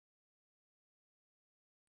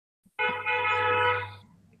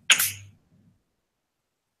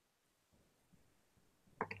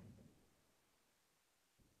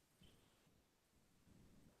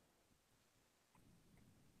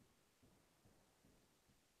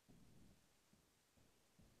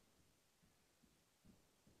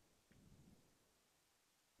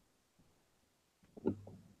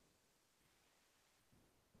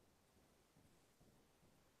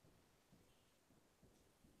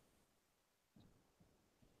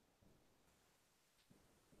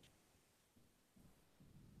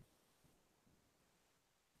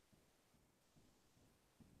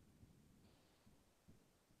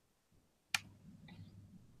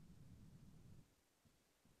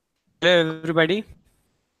Hello, everybody.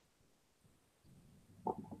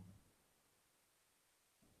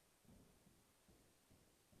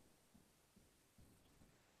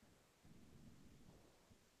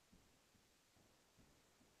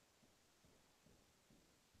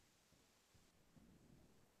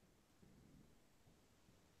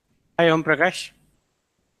 Hi, Om Prakash.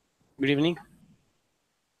 Good evening.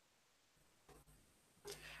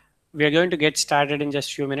 We are going to get started in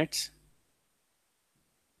just few minutes.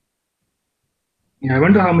 Yeah, I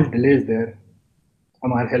wonder how much delay is there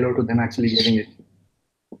from our hello to them actually getting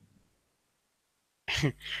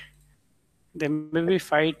it. There may be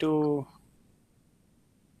 5 to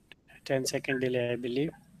 10-second delay, I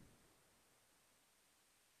believe.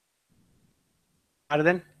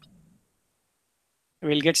 Then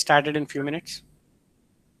we'll get started in few minutes.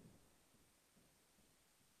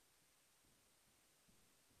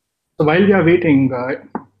 So while we are waiting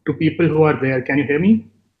to people who are there, can you hear me?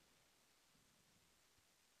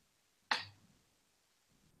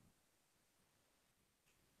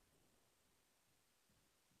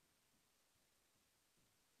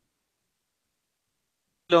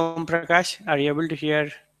 Hello, Om Prakash. Are you able to hear?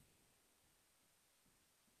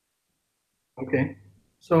 Okay.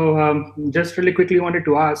 So just really quickly wanted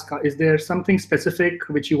to ask, is there something specific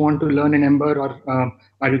which you want to learn in Ember, or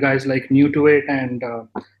are you guys like new to it and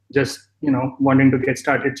just wanting to get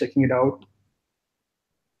started checking it out?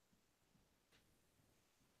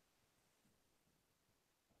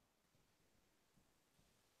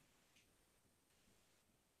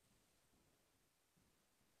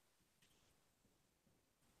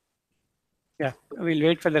 Yeah, we'll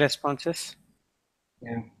wait for the responses.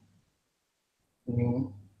 Yeah.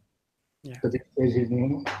 New. Yeah. So this page is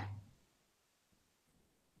new.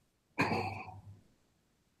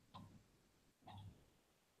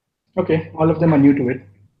 Okay, all of them are new to it.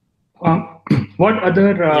 Um, what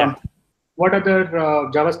other Yeah.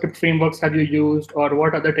 JavaScript frameworks have you used, or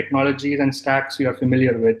what other technologies and stacks you are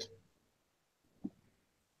familiar with?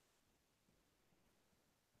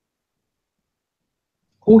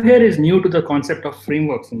 Who here is new to the concept of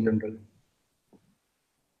frameworks in general?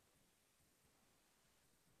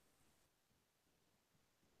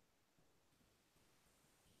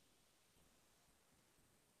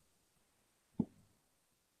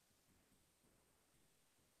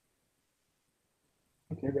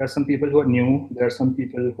 Okay, there are some people who are new. There are some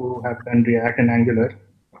people who have done React and Angular.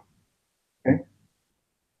 Okay.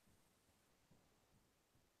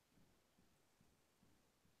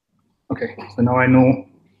 Okay. So now I know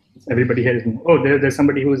everybody here is new. Oh, there's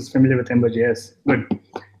somebody who is familiar with Ember.js. Good.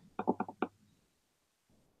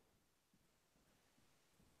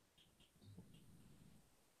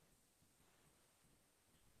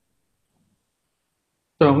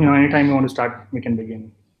 So anytime you want to start, we can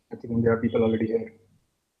begin. I think there are people already here.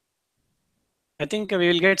 I think we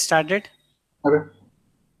will get started. Okay.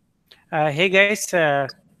 Hey, guys.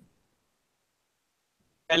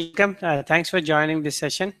 Welcome. Thanks for joining this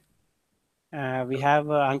session. We have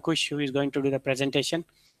Ankush who is going to do the presentation.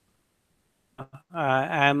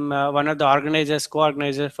 I'm one of the organizers,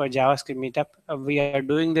 co-organizers for JavaScript Meetup. We are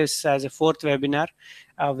doing this as a fourth webinar.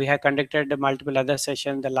 We have conducted multiple other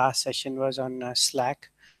sessions. The last session was on Slack.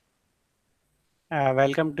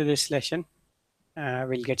 Welcome to this session.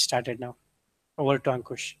 We'll get started now. Over to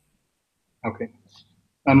Ankush. Okay.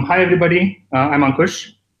 Hi, everybody. I'm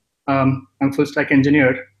Ankush. I'm full stack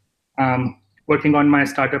engineer. Working on my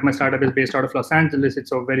startup. My startup is based out of Los Angeles.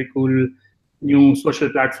 It's a very cool new social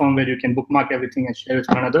platform where you can bookmark everything and share with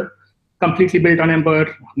one another. Completely built on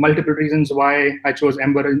Ember. Multiple reasons why I chose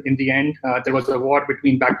Ember in the end. There was a war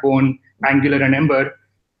between Backbone, Angular, and Ember,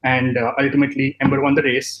 and ultimately Ember won the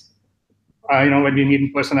race. When we meet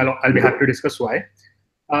in person, I'll be happy to discuss why.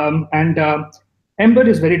 And Ember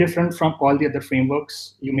is very different from all the other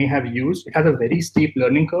frameworks you may have used. It has a very steep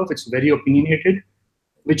learning curve. It's very opinionated,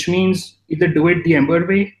 which means either do it the Ember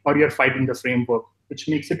way or you're fighting the framework, which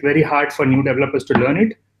makes it very hard for new developers to learn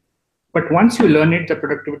it. But once you learn it, the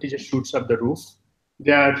productivity just shoots up the roof.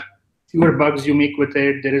 There are fewer bugs you make with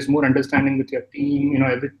it. There is more understanding with your team.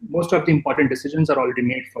 Most of the important decisions are already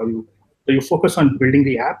made for you. So you focus on building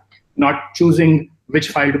the app, not choosing which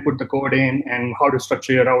file to put the code in and how to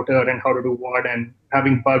structure your router and how to do what and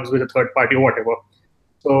having bugs with a third party or whatever.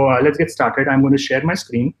 So let's get started. I'm going to share my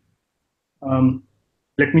screen. Um,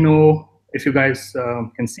 Let me know if you guys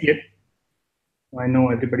can see it. I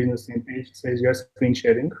know everybody on the same page. It says you're screen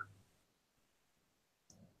sharing.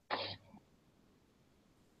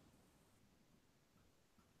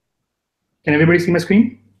 Can everybody see my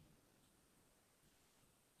screen?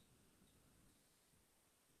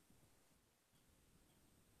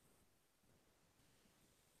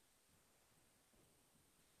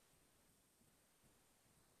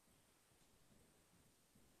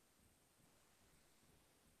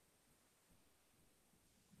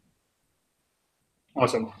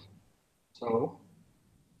 Awesome. So,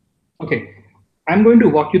 okay, I'm going to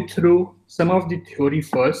walk you through some of the theory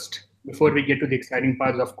first before we get to the exciting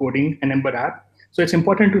parts of coding an Ember app. So it's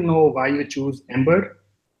important to know why you choose Ember,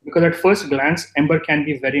 because at first glance, Ember can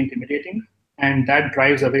be very intimidating, and that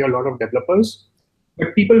drives away a lot of developers.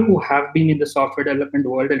 But people who have been in the software development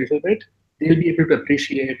world a little bit, they'll be able to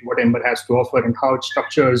appreciate what Ember has to offer and how it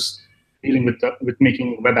structures dealing with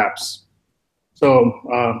making web apps.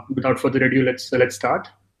 So without further ado, let's start.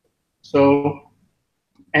 So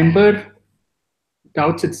Ember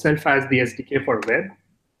touts itself as the SDK for web.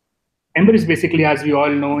 Ember is basically, as we all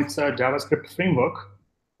know, it's a JavaScript framework.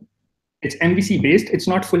 It's MVC based. It's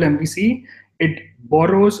not full MVC. It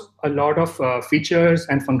borrows a lot of features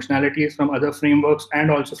and functionalities from other frameworks and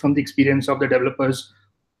also from the experience of the developers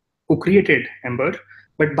who created Ember.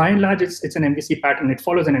 But by and large, it's an MVC pattern. It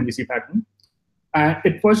follows an MVC pattern.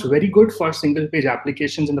 It was very good for single page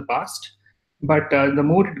applications in the past. But the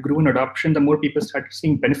more it grew in adoption, the more people started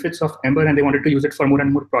seeing benefits of Ember and they wanted to use it for more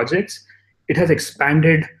and more projects. It has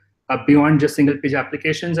expanded beyond just single page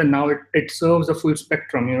applications, and now it serves a full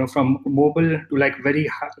spectrum, from mobile to like very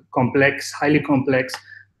complex, highly complex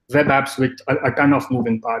web apps with a ton of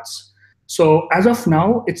moving parts. So as of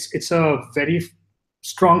now, it's a very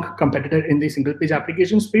strong competitor in the single page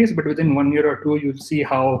application space, but within 1 year or two, you'll see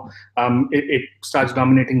how it starts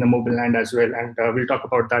dominating the mobile land as well. And we'll talk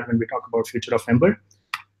about that when we talk about future of Ember.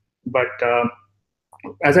 But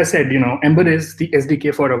as I said, Ember is the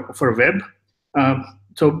SDK for web.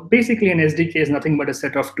 So basically, an SDK is nothing but a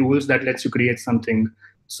set of tools that lets you create something.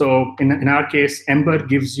 So in our case, Ember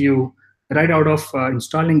gives you, right out of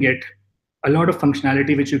installing it, a lot of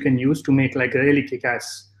functionality which you can use to make like really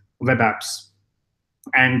kick-ass web apps.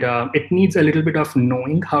 And it needs a little bit of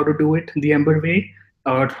knowing how to do it the Ember way,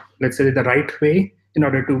 or let's say the right way, in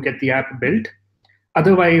order to get the app built.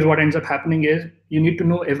 Otherwise, what ends up happening is you need to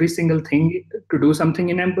know every single thing to do something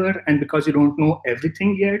in Ember. And because you don't know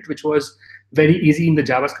everything yet, which was very easy in the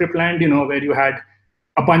JavaScript land, where you had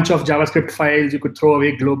a bunch of JavaScript files, you could throw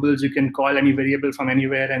away globals, you can call any variable from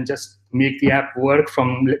anywhere and just make the app work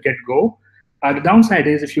from get-go. The downside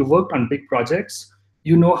is if you worked on big projects,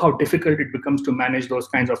 you know how difficult it becomes to manage those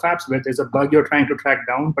kinds of apps where there's a bug you're trying to track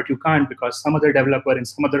down, but you can't because some other developer in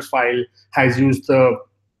some other file has used the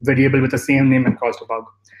variable with the same name and caused a bug.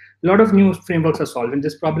 A lot of new frameworks are solving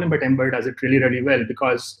this problem, but Ember does it really, really well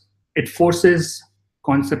because it forces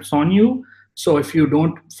concepts on you. So if you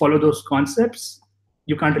don't follow those concepts,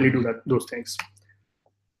 you can't really do those things.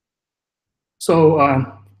 So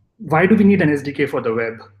why do we need an SDK for the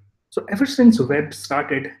web? So ever since web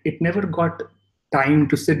started, it never got time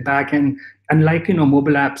to sit back and unlike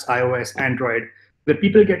mobile apps, iOS, Android, where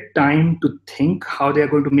people get time to think how they are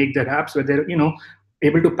going to make their apps, where they're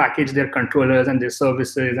able to package their controllers and their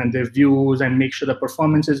services and their views and make sure the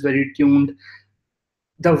performance is very tuned.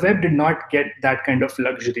 The web did not get that kind of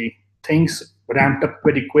luxury. Things ramped up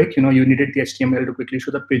very quick. You needed the HTML to quickly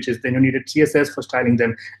show the pages. Then you needed CSS for styling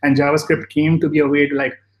them. And JavaScript came to be a way to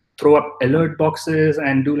like throw up alert boxes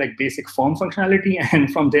and do like basic form functionality.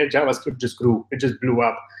 And from there, JavaScript just grew. It just blew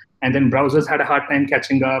up. And then browsers had a hard time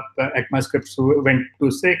catching up. ECMAScript went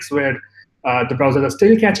to 6, where the browsers are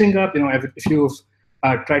still catching up. If you've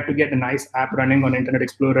tried to get a nice app running on Internet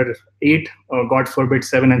Explorer 8, or God forbid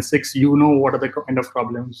 7 and 6, you know what are the kind of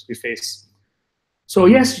problems we face. So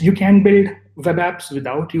yes, you can build web apps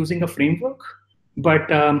without using a framework, but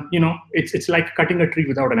it's like cutting a tree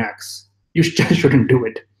without an axe. You just shouldn't do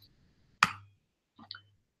it.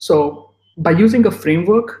 So by using a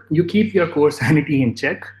framework, you keep your core sanity in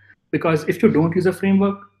check, because if you don't use a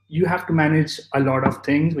framework, you have to manage a lot of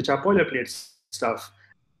things which are boilerplate stuff.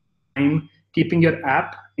 Time keeping your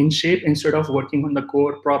app in shape instead of working on the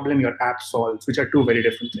core problem your app solves, which are two very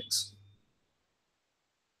different things.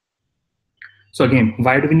 So again,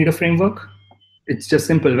 why do we need a framework? It's just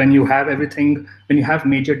simple. When you have everything, when you have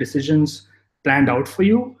major decisions planned out for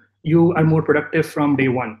you, you are more productive from day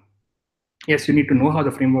one. Yes, you need to know how the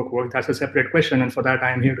framework works. That's a separate question. And for that,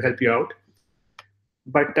 I am here to help you out.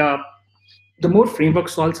 But the more framework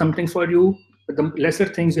solves something for you, the lesser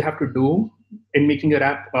things you have to do in making your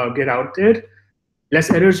app get out there, less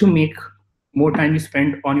errors you make, more time you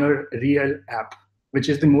spend on your real app, which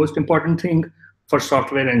is the most important thing for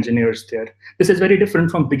software engineers there. This is very different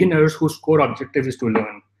from beginners whose core objective is to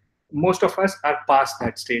learn. Most of us are past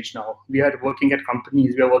that stage now. We are working at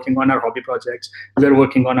companies, we are working on our hobby projects, we are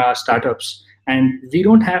working on our startups, and we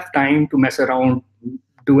don't have time to mess around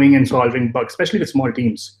doing and solving bugs, especially with small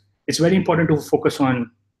teams. It's very important to focus on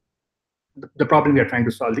the problem we are trying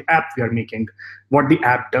to solve, the app we are making, what the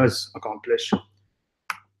app does accomplish.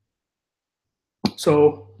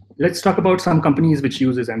 So let's talk about some companies which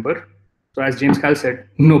uses Ember. So as James Cal said,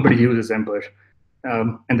 nobody uses Ember.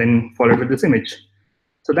 And then followed with this image.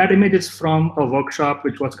 So that image is from a workshop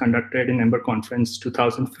which was conducted in Ember Conference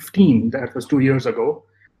 2015. That was 2 years ago.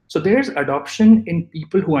 So there's adoption in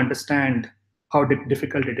people who understand how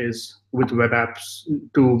difficult it is with web apps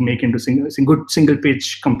to make into good single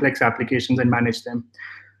page complex applications and manage them.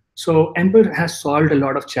 So Ember has solved a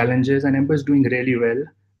lot of challenges, and Ember is doing really well.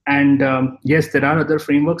 And yes, there are other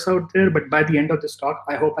frameworks out there, but by the end of this talk,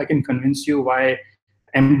 I hope I can convince you why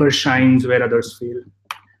Ember shines where others fail.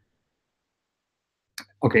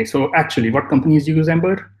 Okay, so actually, what companies use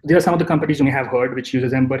Ember? There are some of the companies you may have heard which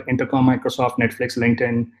uses Ember: Intercom, Microsoft, Netflix,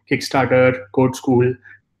 LinkedIn, Kickstarter, Code School,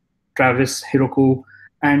 Travis, Heroku,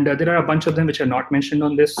 and there are a bunch of them which are not mentioned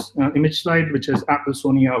on this image slide, which is Apple,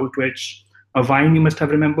 Sony, Yahoo, Twitch. Vine, you must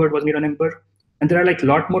have remembered, was made on Ember. And there are like a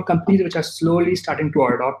lot more companies which are slowly starting to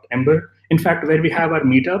adopt Ember. In fact, where we have our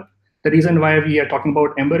meetup, the reason why we are talking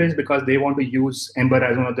about Ember is because they want to use Ember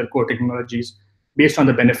as one of their core technologies based on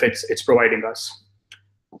the benefits it's providing us.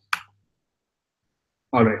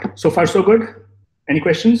 All right, so far so good. Any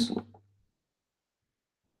questions?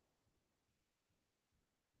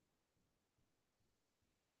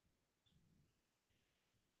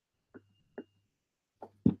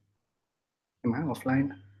 Am I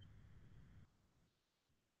offline?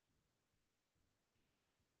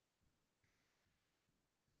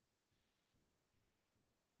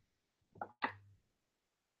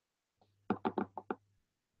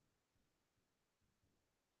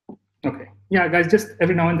 Okay. Yeah, guys, just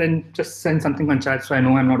every now and then, just send something on chat so I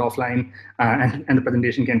know I'm not offline and the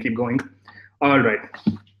presentation can keep going. All right,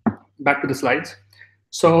 back to the slides.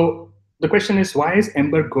 So the question is, why is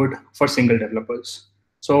Ember good for single developers?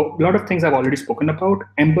 So a lot of things I've already spoken about.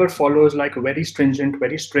 Ember follows like very stringent,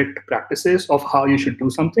 very strict practices of how you should do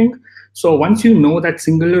something. So once you know that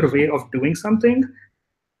singular way of doing something,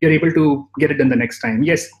 you're able to get it done the next time.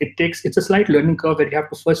 Yes, it's a slight learning curve where you have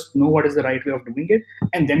to first know what is the right way of doing it,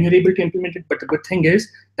 and then you're able to implement it. But the good thing is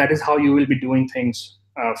that is how you will be doing things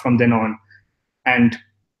from then on. And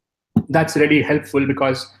that's really helpful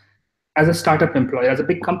because as a startup employee, as a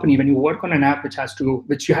big company, when you work on an app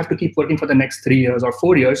which you have to keep working for the next 3 years or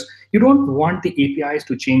 4 years, you don't want the APIs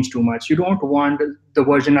to change too much. You don't want the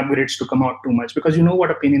version upgrades to come out too much because you know what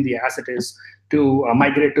a pain in the ass it is to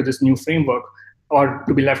migrate to this new framework or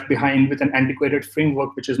to be left behind with an antiquated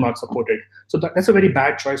framework which is not supported. So that's a very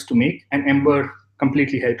bad choice to make, and Ember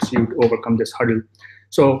completely helps you to overcome this hurdle.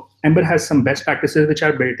 So Ember has some best practices which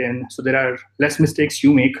are built in, so there are less mistakes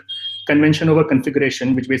you make. Convention over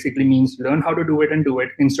configuration, which basically means learn how to do it and do it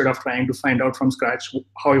instead of trying to find out from scratch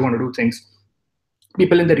how you want to do things.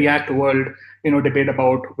 People in the React world, debate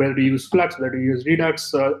about whether to use Flux, whether to use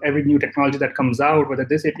Redux, every new technology that comes out, whether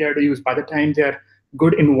this API to use. By the time they're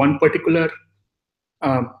good in one particular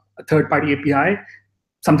third-party API,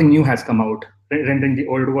 something new has come out, rendering the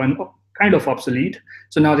old one kind of obsolete.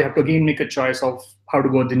 So now they have to again make a choice of how to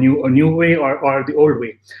go the new way or the old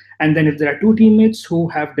way. And then if there are two teammates who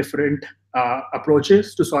have different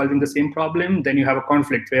approaches to solving the same problem, then you have a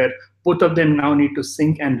conflict where both of them now need to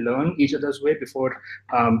sync and learn each other's way before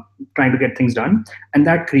trying to get things done. And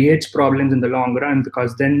that creates problems in the long run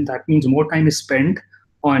because then that means more time is spent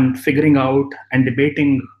on figuring out and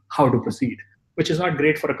debating how to proceed, which is not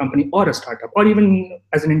great for a company or a startup, or even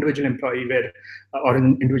as an individual employee or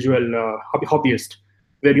an individual hobbyist,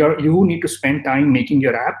 where you need to spend time making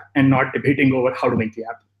your app and not debating over how to make the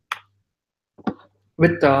app.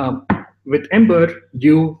 With Ember,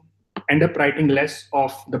 you end up writing less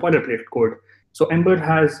of the boilerplate code. So Ember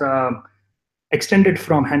has extended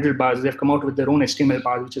from handlebars. They've come out with their own HTML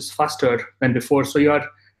bars, which is faster than before. So your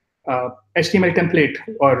HTML template,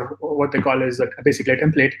 or what they call is basically a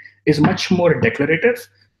template, is much more declarative.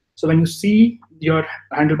 So when you see your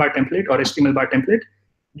handlebar template or HTML bar template,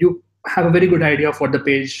 you have a very good idea of what the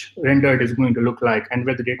page rendered is going to look like and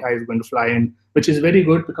where the data is going to fly in, which is very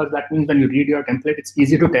good because that means when you read your template, it's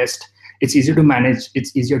easy to test, it's easier to manage,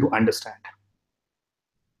 it's easier to understand.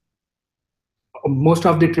 Most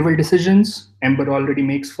of the trivial decisions Ember already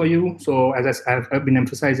makes for you. So as I've been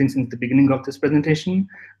emphasizing since the beginning of this presentation,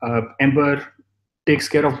 Ember takes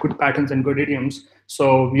care of good patterns and good idioms.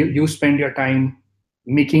 So you spend your time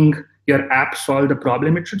making your app solve the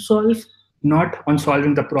problem it should solve, not on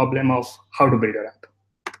solving the problem of how to build your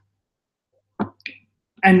app.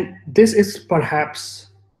 And this is perhaps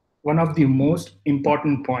one of the most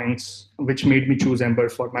important points which made me choose Ember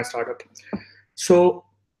for my startup. So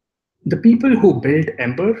the people who build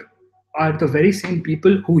Ember are the very same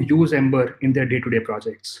people who use Ember in their day-to-day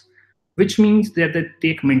projects, which means that they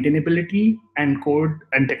take maintainability and code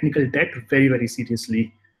and technical debt very, very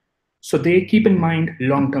seriously. So they keep in mind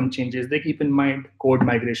long-term changes, they keep in mind code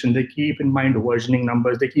migration, they keep in mind versioning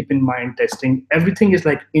numbers, they keep in mind testing. Everything is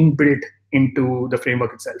like inbuilt into the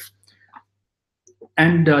framework itself.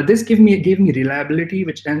 And this gave me reliability,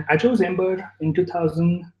 and I chose Ember in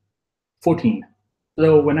 2014.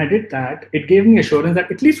 So when I did that, it gave me assurance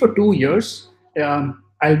that at least for 2 years,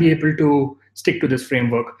 I'll be able to stick to this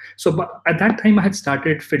framework. So but at that time, I had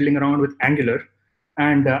started fiddling around with Angular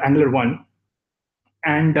and Angular 1,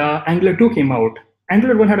 and Angular 2 came out.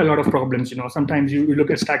 Angular 1 had a lot of problems. Sometimes you look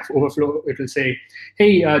at Stack Overflow, it will say,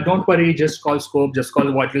 hey, don't worry, just call scope, just call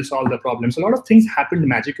what will solve the problem. So a lot of things happened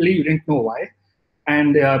magically. You didn't know why.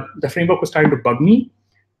 And the framework was starting to bug me.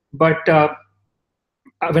 But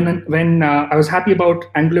when I was happy about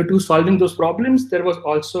Angular 2 solving those problems, there was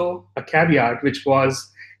also a caveat, which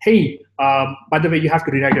was, hey, by the way, you have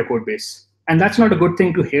to rewrite your code base. And that's not a good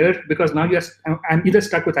thing to hear, because now I'm either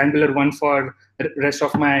stuck with Angular 1 for the rest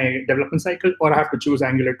of my development cycle, or I have to choose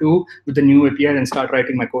Angular 2 with the new API and start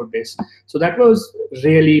writing my code base. So that was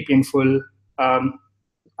really painful.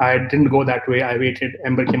 I didn't go that way. I waited.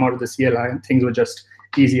 Ember came out with the CLI, and things were just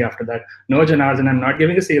easy after that. No, Janardhan, I'm not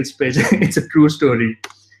giving a sales pitch. It's a true story.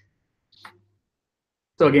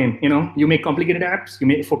 So again, you make complicated apps, you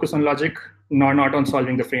may focus on logic, not on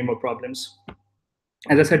solving the framework problems.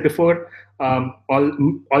 As I said before, all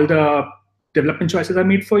the development choices are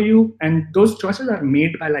made for you, and those choices are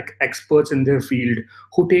made by like experts in their field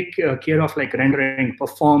who take care of like rendering,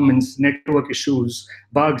 performance, network issues,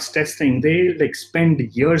 bugs, testing. They like spend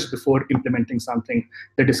years before implementing something.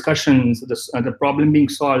 The discussions, the problem being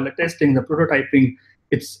solved, the testing, the prototyping.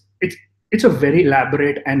 It's a very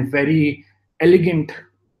elaborate and very elegant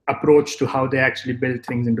approach to how they actually build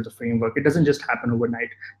things into the framework. It doesn't just happen overnight.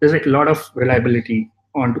 There's like a lot of reliability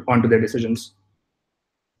onto their decisions.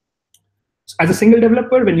 As a single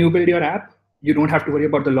developer, when you build your app, you don't have to worry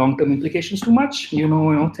about the long-term implications too much.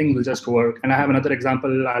 Things will just work. And I have another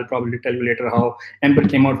example. I'll probably tell you later how Ember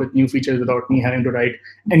came out with new features without me having to write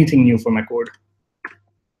anything new for my code.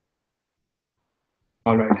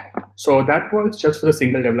 All right. So that was just for the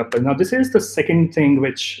single developer. Now, this is the second thing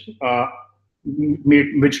which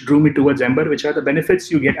drew me towards Ember, which are the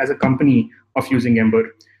benefits you get as a company of using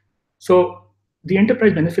Ember. So the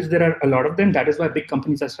enterprise benefits, there are a lot of them. That is why big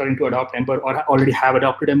companies are starting to adopt Ember or already have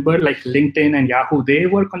adopted Ember, like LinkedIn and Yahoo. They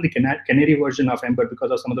work on the Canary version of Ember because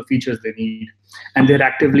of some of the features they need. And they're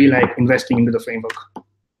actively like investing into the framework.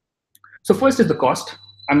 So first is the cost.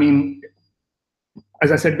 I mean,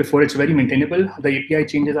 as I said before, it's very maintainable. The API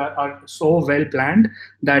changes are so well planned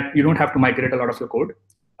that you don't have to migrate a lot of your code.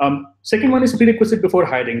 Second one is prerequisite before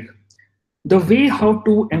hiring. The way how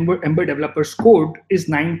to Ember developers code is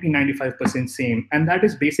 90-95% same, and that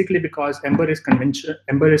is basically because Ember is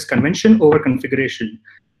convention over configuration,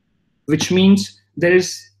 which means there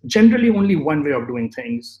is generally only one way of doing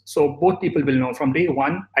things. So both people will know from day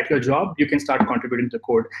one at your job, you can start contributing to the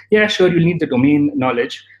code. Yeah, sure, you need the domain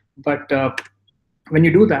knowledge, but when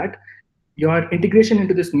you do that, your integration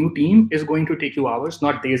into this new team is going to take you hours,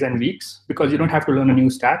 not days and weeks, because you don't have to learn a new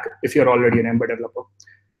stack if you're already an Ember developer.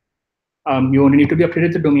 You only need to be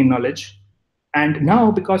upgraded the domain knowledge. And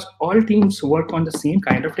now, because all teams work on the same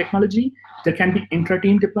kind of technology, there can be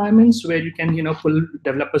intra-team deployments where you can pull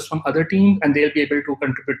developers from other teams, and they'll be able to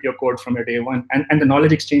contribute your code from your day one. And the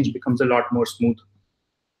knowledge exchange becomes a lot more smooth.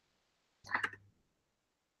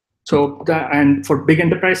 So, and for big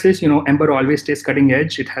enterprises, Ember always stays cutting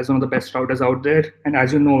edge. It has one of the best routers out there. And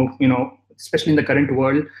as you know, especially in the current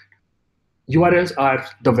world, URLs are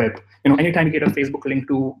the web. Anytime you get a Facebook link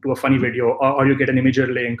to a funny video, or you get an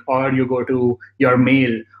imager link, or you go to your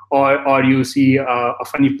mail, or you see a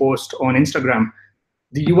funny post on Instagram,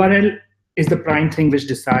 the URL is the prime thing which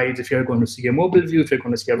decides if you're going to see a mobile view, if you're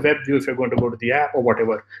going to see a web view, if you're going to go to the app or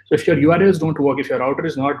whatever. So if your URLs don't work, if your router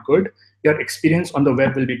is not good, your experience on the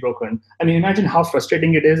web will be broken. I mean, imagine how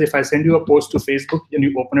frustrating it is if I send you a post to Facebook and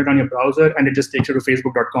you open it on your browser and it just takes you to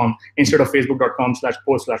facebook.com instead of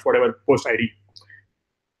facebook.com/post/whatever post ID.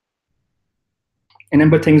 In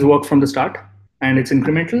Ember, things work from the start and it's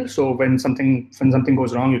incremental. So when something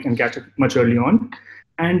goes wrong, you can catch it much early on.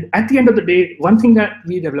 And at the end of the day, one thing that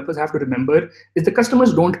we developers have to remember is the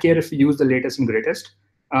customers don't care if we use the latest and greatest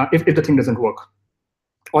if the thing doesn't work.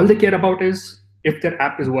 All they care about is if their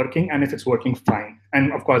app is working and if it's working fine.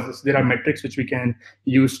 And of course, there are metrics which we can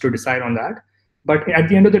use to decide on that. But at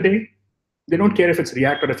the end of the day, they don't care if it's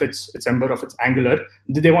React or if it's Ember or if it's Angular.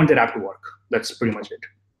 They want their app to work. That's pretty much it.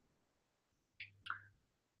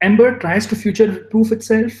 Ember tries to future-proof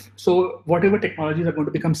itself. So whatever technologies are going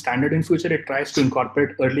to become standard in future, it tries to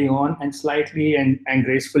incorporate early on and slightly and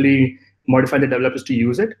gracefully modify the developers to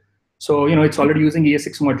use it. So, it's already using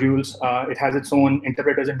ES6 modules. It has its own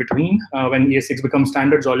interpreters in between. When ES6 becomes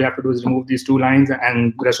standards, all you have to do is remove these 2 lines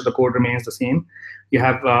and the rest of the code remains the same. You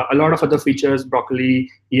have a lot of other features, Broccoli,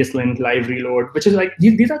 ESLint, Live Reload, which is like,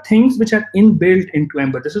 these are things which are inbuilt into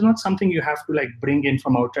Ember. This is not something you have to like bring in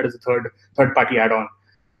from outside as a third party add-on.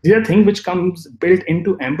 These are things which comes built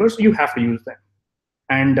into Ember, so you have to use them.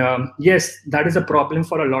 And yes, that is a problem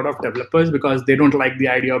for a lot of developers because they don't like the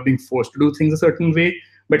idea of being forced to do things a certain way.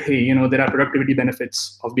 But hey, there are productivity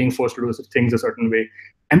benefits of being forced to do things a certain way.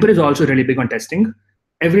 Ember is also really big on testing.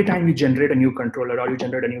 Every time you generate a new controller or you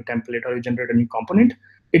generate a new template or you generate a new component,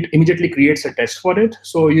 it immediately creates a test for it.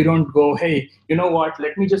 So you don't go, hey, you know what,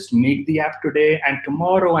 let me just make the app today and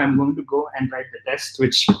tomorrow I'm going to go and write the test,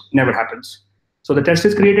 which never happens. So the test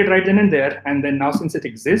is created right then and there. And then now since it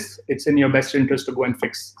exists, it's in your best interest to go and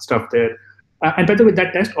fix stuff there. And by the way,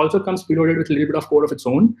 that test also comes preloaded with a little bit of code of its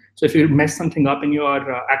own. So if you mess something up in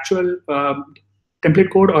your actual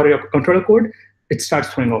template code or your controller code, it starts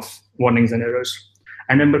throwing off warnings and errors.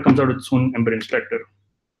 And Ember comes out with its own Ember inspector.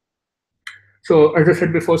 So as I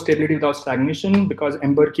said before, stability without stagnation, because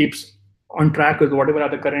Ember keeps on track with whatever are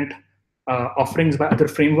the current offerings by other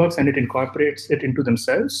frameworks and it incorporates it into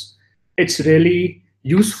themselves. It's really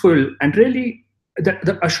useful and really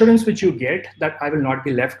the assurance which you get that I will not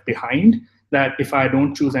be left behind, that if I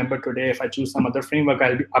don't choose Ember today, if I choose some other framework,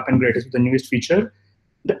 I'll be up and greatest with the newest feature.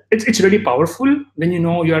 It's really powerful when you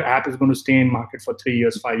know your app is going to stay in market for 3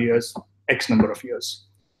 years, 5 years, X number of years.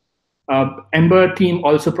 Ember team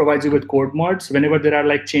also provides you with code mods. Whenever there are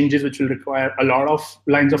like changes which will require a lot of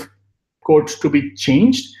lines of codes to be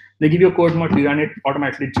changed, they give you a code mod, you run it,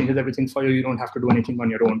 automatically changes everything for you. You don't have to do anything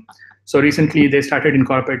on your own. So recently they started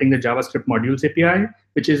incorporating the JavaScript modules API,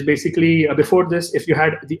 which is basically, before this, if you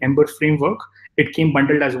had the Ember framework, it came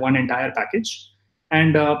bundled as one entire package.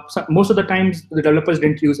 And so most of the times, the developers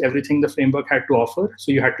didn't use everything the framework had to offer.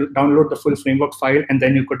 So you had to download the full framework file, and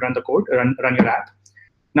then you could run the code, run your app.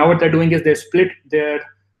 Now what they're doing is they split their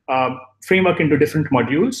framework into different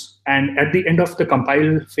modules. And at the end of the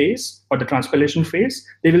compile phase or the transpilation phase,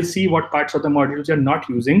 they will see what parts of the modules you're not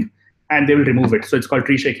using, and they will remove it. So it's called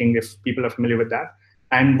tree shaking, if people are familiar with that.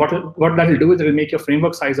 And what that will do is it will make your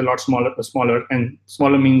framework size a lot smaller, and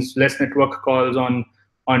smaller means less network calls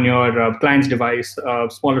on your client's device,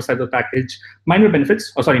 smaller size of package, major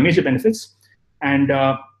benefits. And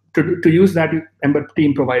to use that, Ember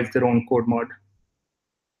team provides their own code mod.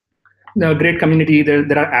 The great community,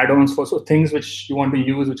 there are add-ons for things which you want to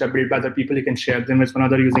use, which are built by other people, you can share them with one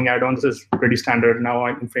another using add-ons. This is pretty standard now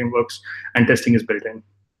in frameworks, and testing is built in.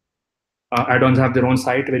 Add-ons have their own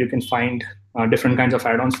site where you can find different kinds of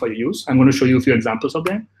add-ons for use. I'm going to show you a few examples of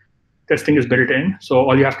them. Testing is built in, so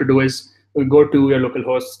all you have to do is go to your local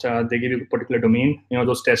host. They give you a particular domain.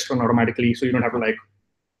 Those tests run automatically, so you don't have to like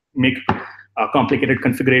make a complicated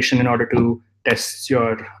configuration in order to test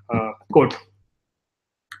your code.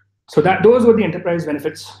 So those were the enterprise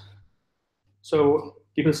benefits. So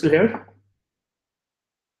people still here?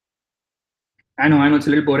 I know it's a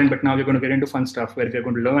little boring, but now we're going to get into fun stuff where we're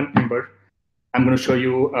going to learn Ember. I'm going to show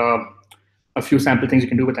you a few sample things you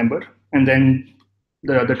can do with Ember, and then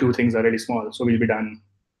the other 2 things are really small, so we'll be done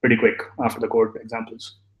pretty quick after the code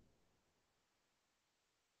examples.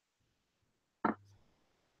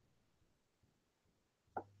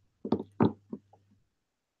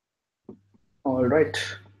 All right.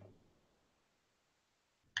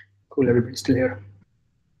 Cool, everybody's still here.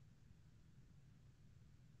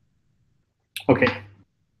 Okay.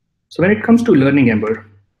 So when it comes to learning Ember,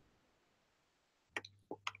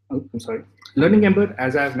 learning Ember,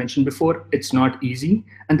 as I've mentioned before, it's not easy.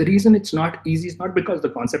 And the reason it's not easy is not because the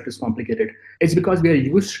concept is complicated. It's because we are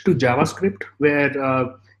used to JavaScript, where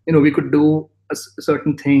we could do a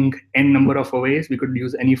certain thing n number of ways. We could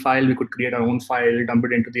use any file. We could create our own file, dump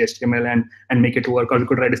it into the HTML, and make it work. Or we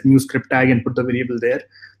could write a new script tag and put the variable there.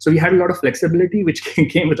 So we had a lot of flexibility, which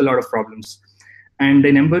came with a lot of problems. And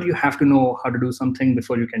in Ember, you have to know how to do something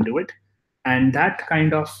before you can do it. And that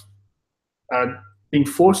kind of being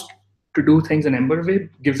forced to do things in Ember way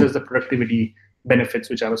gives us the productivity benefits,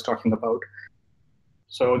 which I was talking about.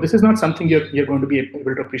 So this is not something you're going to be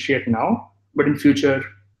able to appreciate now, but in future,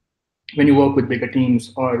 when you work with bigger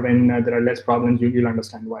teams or when there are less problems, you'll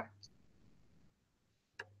understand why.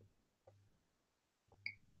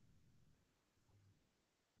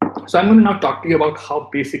 So I'm going to now talk to you about how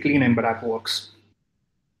basically an Ember app works.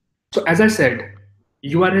 So as I said,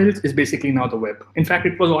 URLs is basically now the web. In fact,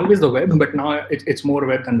 it was always the web, but now it's more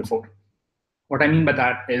web than before. What I mean by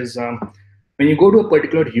that is when you go to a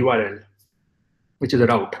particular URL, which is a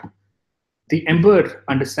route, the Ember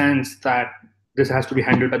understands that this has to be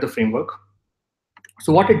handled by the framework.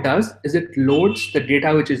 So what it does is it loads the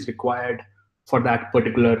data which is required for that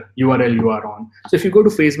particular URL you are on. So if you go to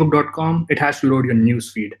facebook.com, it has to load your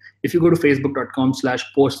news feed. If you go to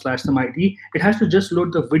facebook.com/post/some ID, it has to just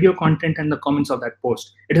load the video content and the comments of that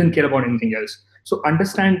post. It doesn't care about anything else. So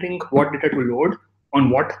understanding what data to load on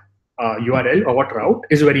what URL or what route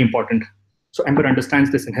is very important. So Ember understands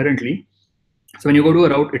this inherently. So when you go to a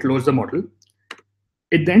route, it loads the model.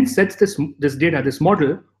 It then sets this data, this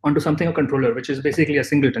model, onto something, a controller, which is basically a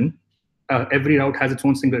singleton. Every route has its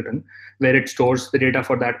own singleton where it stores the data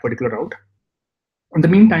for that particular route. In the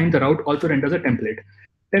meantime, the route also renders a template.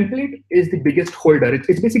 Template is the biggest holder.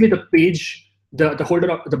 It's basically the page, the holder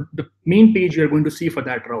of the main page you're going to see for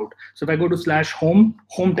that route. So if I go to /home,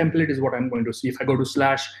 home template is what I'm going to see. If I go to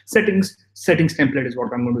 /settings, settings template is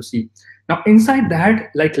what I'm going to see. Now inside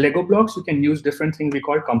that, like Lego blocks, you can use different things we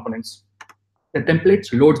call components. The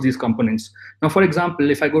templates loads these components. Now, for example,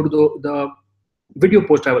 if I go to the video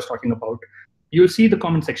post I was talking about, you'll see the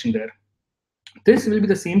comment section there. This will be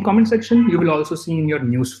the same comment section you will also see in your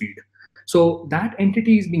news feed. So that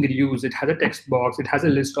entity is being reused. It has a text box. It has a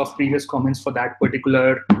list of previous comments for that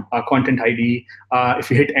particular content ID. If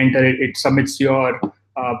you hit enter, it submits your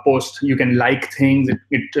post. You can like things.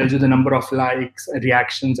 It tells you the number of likes,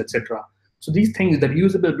 reactions, etc. So these things, the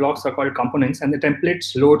reusable blocks, are called components, and the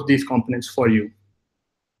templates load these components for you.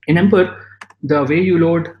 In Ember, the way you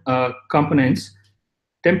load components,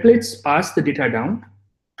 templates pass the data down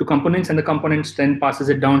to components, and the components then passes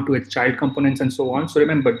it down to its child components and so on. So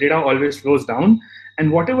remember, data always flows down,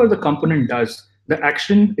 and whatever the component does, the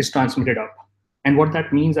action is transmitted up. And what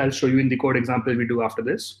that means, I'll show you in the code example we do after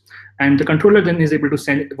this. And the controller then is able to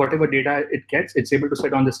send whatever data it gets, it's able to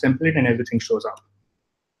set on this template, and everything shows up.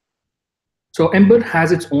 So Ember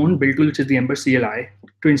has its own build tool, which is the Ember CLI.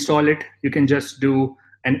 To install it, you can just do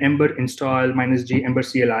an Ember install -g Ember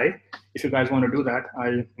CLI. If you guys want to do that,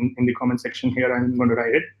 in the comment section here, I'm going to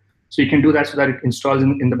write it. So you can do that so that it installs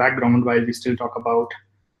in the background while we still talk about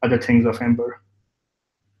other things of Ember.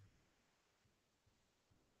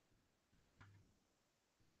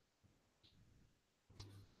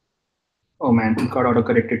 Oh man, it got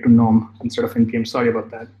auto-corrected to norm instead of npm. Sorry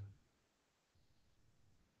about that.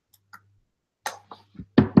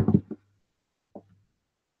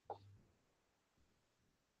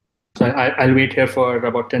 So I'll wait here for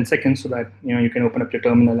about 10 seconds so that you can open up your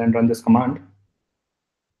terminal and run this command.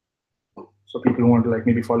 So people who want to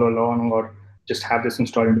maybe follow along or just have this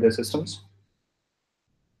installed into their systems.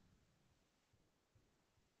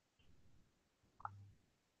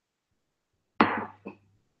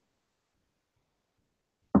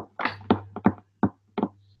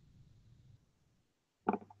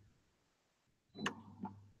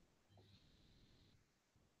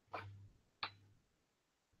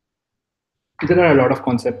 There are a lot of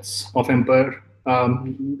concepts of Ember.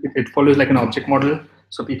 It follows like an object model.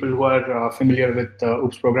 So people who are familiar with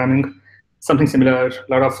OOPS programming, something similar, a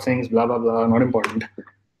lot of things, blah, blah, blah, not important.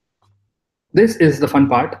 This is the fun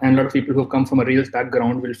part, and a lot of people who come from a Rails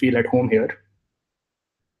background will feel at home here.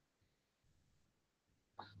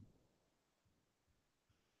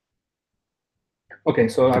 Okay,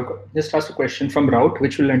 so I've just asked a question from route,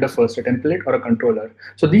 which will render first, a template or a controller?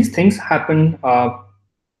 So these things happen,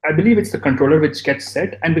 I believe it's the controller which gets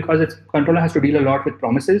set, and because its controller has to deal a lot with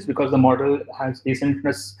promises, because the model has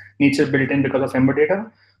asynchronous nature built in because of Ember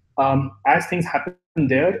data, as things happen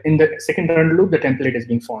there, in the second run loop, the template is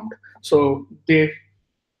being formed. So they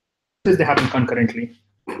happen concurrently.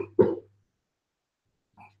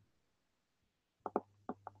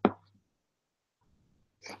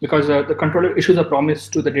 Because the controller issues a promise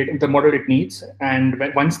to the model it needs, and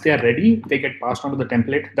once they are ready, they get passed on to the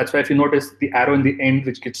template. That's why if you notice the arrow in the end,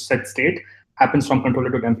 which gets set state, happens from controller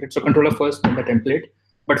to template. So controller first, then the template.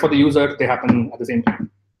 But for the user, they happen at the same time.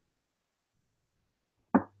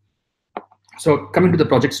 So coming to the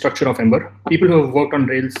project structure of Ember, people who have worked on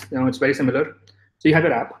Rails, it's very similar. So you have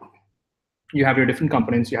your app, you have your different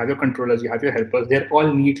components, you have your controllers, you have your helpers. They're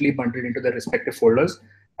all neatly bundled into their respective folders.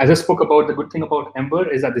 As I spoke about, the good thing about Ember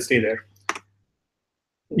is that they stay there.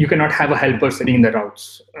 You cannot have a helper sitting in the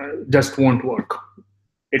routes. Just won't work.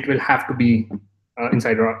 It will have to be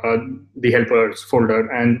inside the helpers folder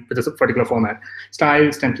and with a particular format.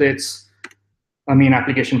 Styles, templates,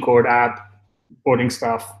 application code, app, coding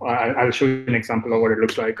stuff. I'll show you an example of what it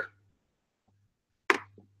looks like.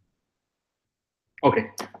 Okay,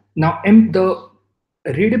 now the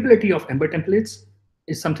readability of Ember templates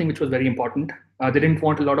is something which was very important. They didn't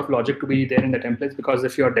want a lot of logic to be there in the templates, because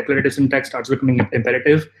if your declarative syntax starts becoming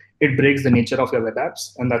imperative, it breaks the nature of your web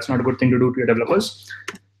apps, and that's not a good thing to do to your developers.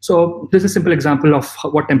 So this is a simple example of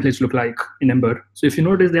what templates look like in Ember. So if you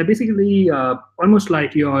notice, they're basically almost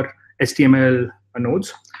like your HTML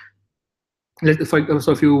nodes.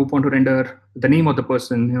 So if you want to render the name of the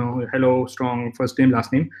person, hello, strong, first name,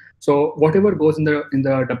 last name. So whatever goes in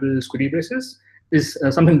the double square braces is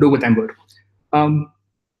something to do with Ember.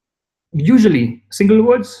 Usually, single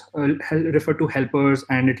words refer to helpers,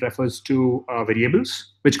 and it refers to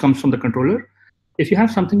variables, which comes from the controller. If you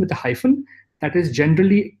have something with a hyphen, that is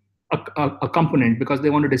generally a component, because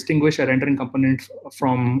they want to distinguish a rendering component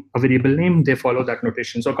from a variable name. They follow that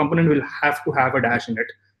notation. So a component will have to have a dash in it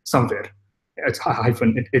somewhere. It's a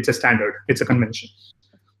hyphen. It's a standard. It's a convention.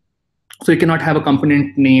 So you cannot have a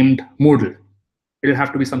component named modal. It'll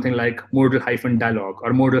have to be something like modal-dialog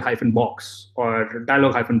or modal-box or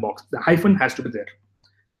dialog-box. The hyphen has to be there.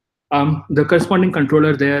 The corresponding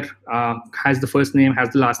controller there has the first name, has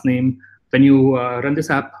the last name. When you run this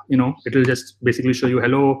app, it'll just basically show you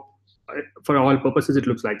hello. For all purposes, it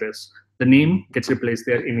looks like this. The name gets replaced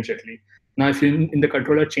there immediately. Now, if you in the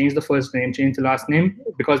controller change the first name, change the last name,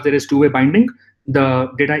 because there is two-way binding, the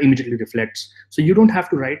data immediately reflects. So you don't have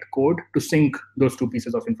to write code to sync those two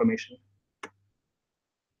pieces of information.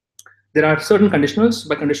 There are certain conditionals.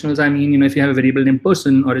 By conditionals, I mean, if you have a variable named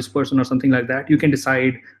person or is person or something like that, you can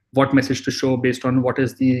decide what message to show based on what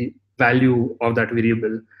is the value of that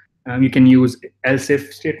variable. You can use else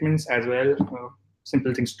if statements as well,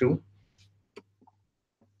 simple things too.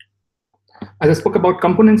 As I spoke about,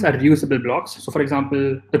 components are reusable blocks. So for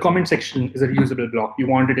example, the comment section is a reusable block. You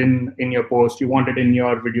want it in your post, you want it in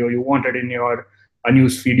your video, you want it in your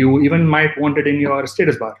news feed, you even might want it in your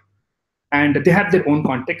status bar. And they have their own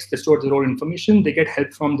context. They store their own information. They get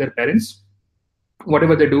help from their parents.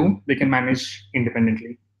 Whatever they do, they can manage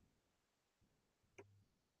independently.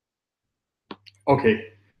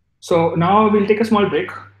 Okay, so now we'll take a small break.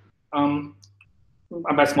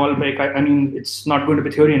 By small break, I mean it's not going to be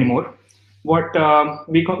theory anymore. What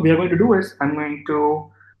we are going to do is I'm going to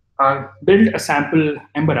build a sample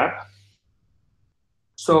Ember app.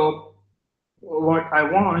 So what I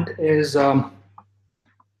want is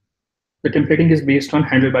the templating is based on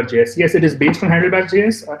Handlebar.js. Yes, it is based on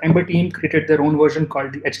Handlebar.js. Ember team created their own version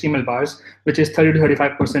called the HTML bars, which is 30 to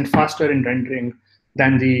 35% faster in rendering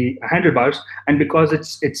than the handlebars. And because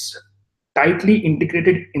it's tightly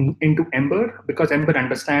integrated into Ember, because Ember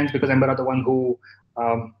understands, because Ember are the one who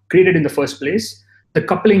created in the first place, the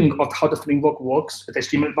coupling of how the framework works with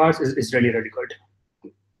HTML bars is really, really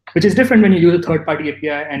good. Which is different when you use a third-party API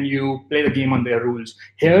and you play the game on their rules.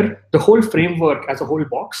 Here, the whole framework as a whole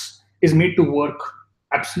box is made to work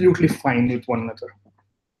absolutely fine with one another.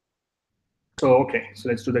 So, okay, so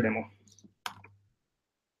let's do the demo.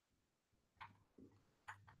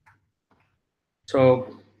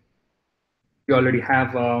 So you already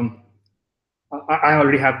have, I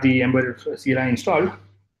already have the Ember CLI installed.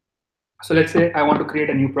 So let's say I want to create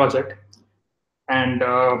a new project, and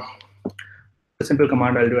a simple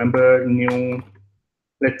command I'll do Ember new,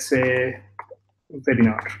 let's say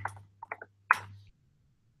webinar.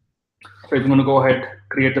 So I'm going to go ahead,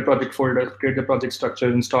 create the project folder, create the project structure,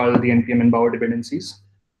 install the npm and bower dependencies.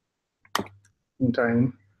 In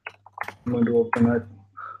time, I'm going to open up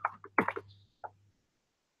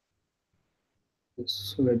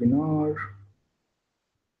this webinar.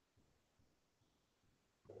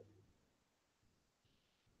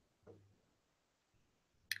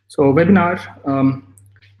 So webinar,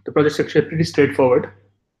 the project structure is pretty straightforward.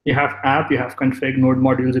 You have app, you have config, node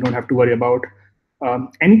modules you don't have to worry about.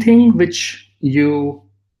 Anything which you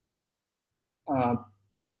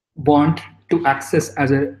want to access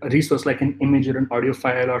as a resource, like an image or an audio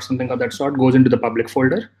file or something of that sort, goes into the public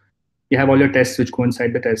folder. You have all your tests which go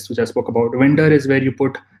inside the tests, which I spoke about. Vendor is where you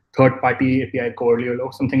put third-party API code,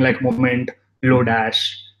 something like Moment,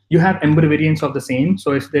 Lodash. You have Ember variants of the same.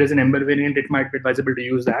 So if there is an Ember variant, it might be advisable to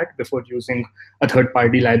use that before using a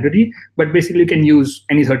third-party library. But basically, you can use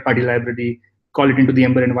any third-party library, call it into the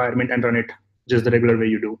Ember environment, and run it just the regular way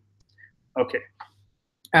you do. Okay.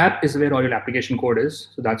 App is where all your application code is.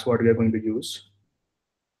 So that's what we are going to use.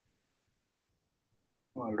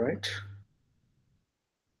 All right.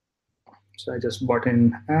 So I just bought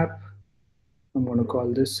an app. I'm going to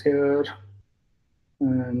call this here.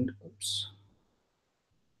 And oops.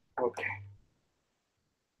 Okay.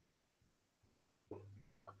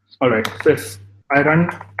 All right. So if I run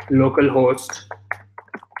localhost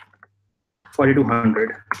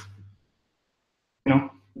 4200,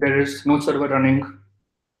 there is no server running.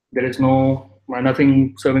 There is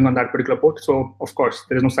nothing serving on that particular port. So of course,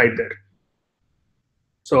 there is no site there.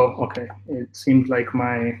 So, okay, it seems like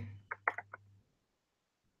my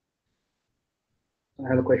I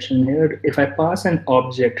have a question here. If I pass an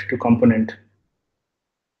object to component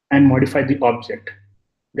and modify the object,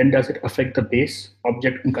 then does it affect the base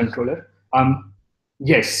object and controller?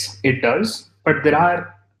 Yes, it does. But there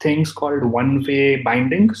are things called one-way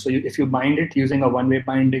binding. So if you bind it using a one-way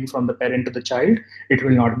binding from the parent to the child, it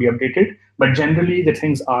will not be updated. But generally, the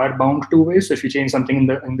things are bound two ways. So if you change something in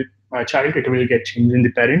the child, it will get changed in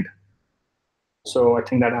the parent. So I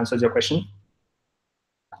think that answers your question.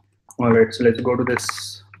 All right, so let's go to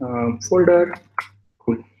this folder.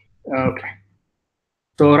 Cool. Okay.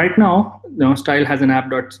 So right now, style has an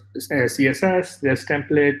app.css, there's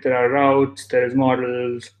template, there are routes, there's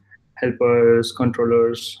models, helpers,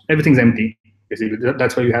 controllers, everything's empty, basically.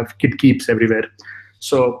 That's why you have git keeps everywhere.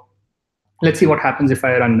 So let's see what happens if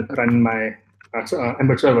I run my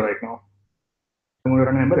Ember server right now. I'm going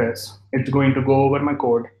to run Ember.js. It's going to go over my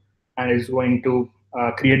code and it's going to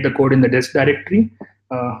create the code in the disk directory.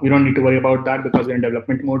 We don't need to worry about that because we're in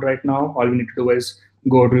development mode right now. All we need to do is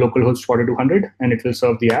go to localhost 4200 and it will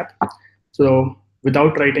serve the app. So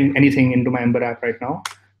without writing anything into my Ember app right now,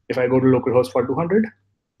 if I go to localhost 4200,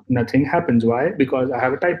 nothing happens. Why? Because I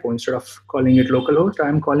have a typo. Instead of calling it localhost,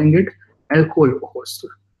 I'm calling it localhost.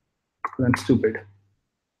 I'm stupid.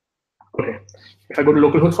 Okay. If I go to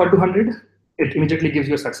localhost 4200, it immediately gives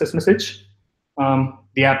you a success message.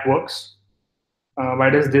 The app works.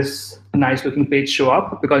 Why does this nice looking page show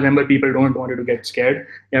up? Because Ember people don't want you to get scared.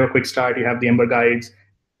 You have a quick start, you have the Ember guides,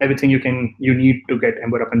 everything you need to get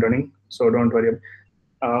Ember up and running. So don't worry.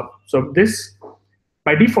 So this,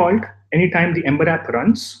 by default, anytime the Ember app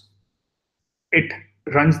runs, it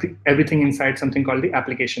runs everything inside something called the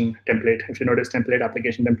application template. If you notice template,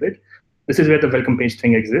 application template, this is where the welcome page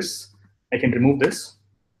thing exists. I can remove this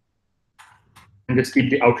and just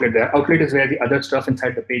keep the outlet there. Outlet is where the other stuff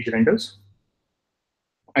inside the page renders.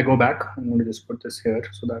 I go back. I'm going to just put this here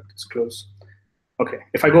so that it's close. Okay,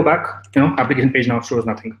 if I go back, application page now shows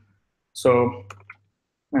nothing. So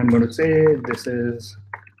I'm going to say this is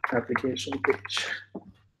application page.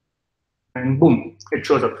 And boom, it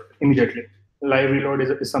shows up immediately. Live reload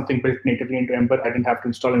is something built natively into Ember. I didn't have to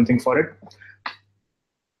install anything for it.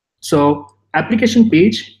 So application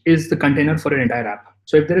page is the container for an entire app.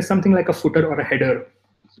 So if there is something like a footer or a header,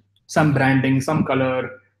 some branding, some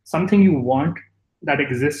color, something you want that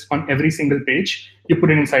exists on every single page, you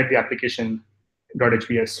put it inside the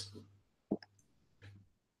application.hvs.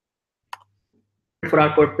 For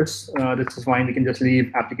our purpose, this is fine. We can just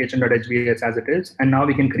leave application.hvs as it is. And now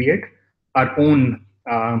we can create our own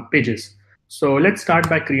pages. So let's start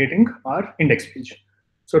by creating our index page.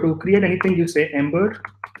 So to create anything, you say Ember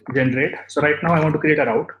generate. So right now I want to create a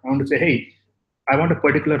route. I want to say, hey, I want a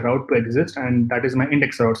particular route to exist, and that is my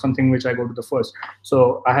index route, something which I go to the first.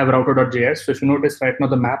 So I have router.js. So if you notice right now,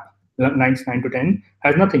 the map lines 9 to 10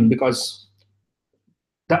 has nothing because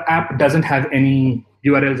the app doesn't have any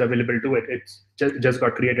URLs available to it. It's just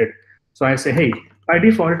got created. So I say, hey, by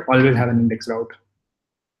default, always have an index route.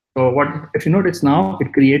 So if you notice now,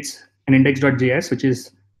 it creates an index.js, which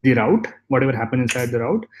is the route, whatever happened inside the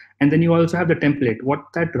route. And then you also have the template,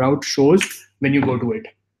 what that route shows when you go to it.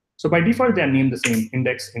 So by default, they are named the same,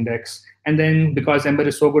 index. And then because Ember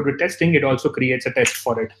is so good with testing, it also creates a test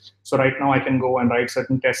for it. So right now I can go and write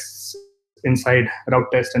certain tests inside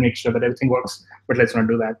route test and make sure that everything works, but let's not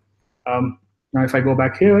do that. Now if I go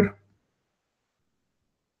back here,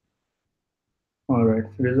 all right,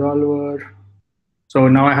 resolver. So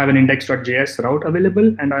now I have an index.js route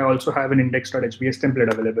available, and I also have an index.hvs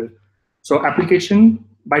template available. So application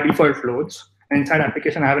by default loads, and inside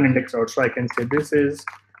application I have an index route. So I can say this is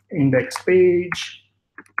index page.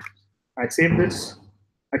 I save this.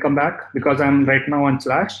 I come back because I'm right now on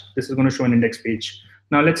 /. This is going to show an index page.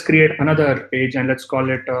 Now let's create another page and let's call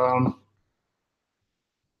it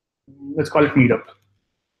Meetup.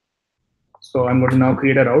 So I'm going to now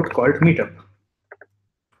create a route called Meetup.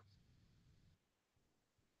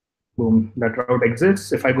 Boom, that route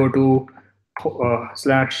exists. If I go to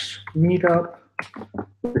 /meetup,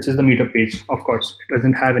 which is the Meetup page, of course, it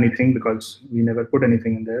doesn't have anything because we never put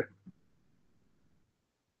anything in there.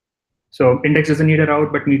 So index doesn't need a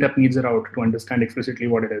route, but Meetup needs a route to understand explicitly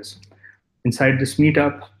what it is. Inside this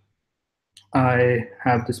Meetup, I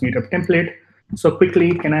have this Meetup template. So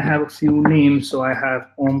quickly, can I have a few names? So I have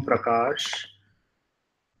Om Prakash,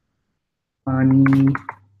 Ani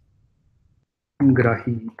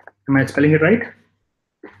Grahi. Am I spelling it right?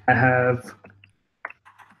 I have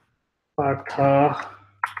Partha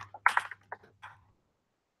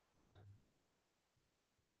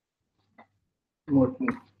Murthy.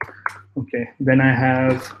 Okay, then I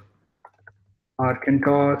have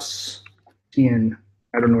Arkantos Tien.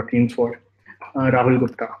 I don't know what Tien's for. Rahul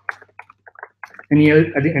Gupta. Any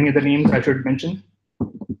other names I should mention?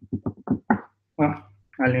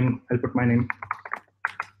 I'll put my name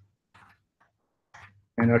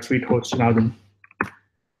and our sweet host Janardhan.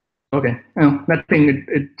 Okay, nothing.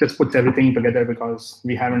 It just puts everything together because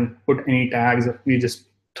we haven't put any tags. We just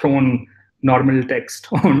thrown normal text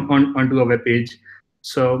onto a web page.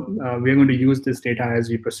 So we're going to use this data as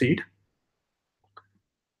we proceed.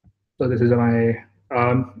 So this is my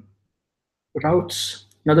routes.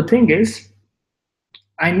 Now the thing is,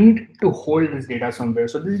 I need to hold this data somewhere.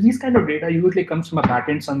 So these kind of data usually comes from a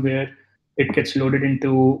backend somewhere. It gets loaded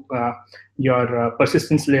into your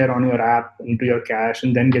persistence layer on your app, into your cache,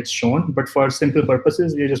 and then gets shown. But for simple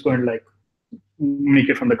purposes, we're just going to like make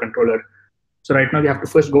it from the controller. So right now we have to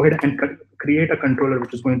first go ahead and create a controller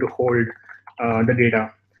which is going to hold the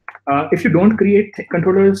data. If you don't create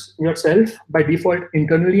controllers yourself, by default,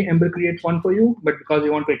 internally Ember creates one for you. But because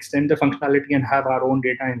we want to extend the functionality and have our own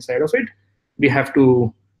data inside of it, we have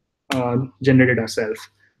to generate it ourselves.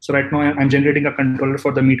 So right now I'm generating a controller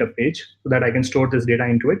for the Meetup page so that I can store this data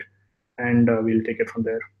into it, and we'll take it from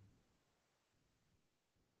there.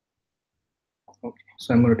 Okay,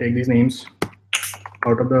 so I'm going to take these names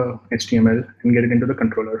out of the HTML and get it into the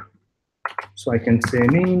controller. So I can say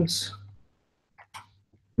names.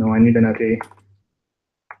 No, I need an array.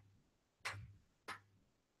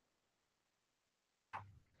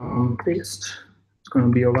 Paste. It's going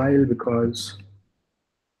to be a while because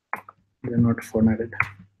they're not formatted.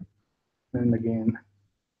 And again,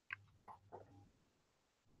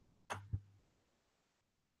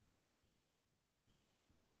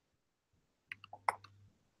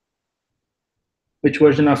 which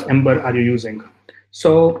version of Ember are you using?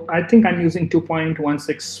 So I think I'm using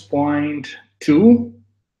 2.16.2.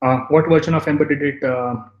 What version of Ember did it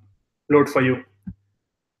load for you?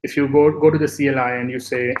 If you go to the CLI and you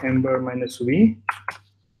say Ember -v,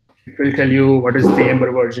 it will tell you what is the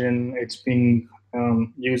Ember version it's been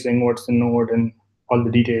using, what's the node, and all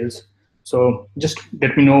the details. So just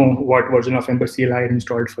let me know what version of Ember CLI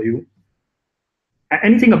installed for you.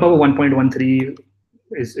 Anything above 1.13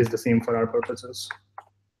 is the same for our purposes.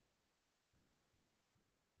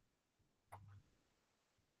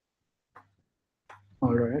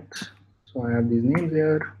 All right, so I have these names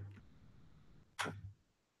here.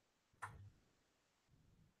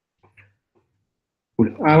 Cool.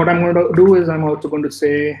 What I'm going to do is I'm also going to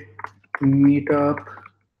say Meetup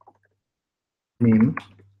name.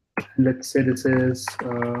 Let's say this is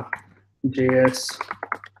JS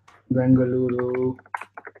Bengaluru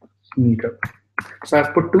Meetup. So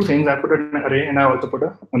I've put two things. I put an array and I also put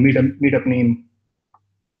a meetup name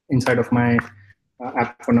inside of my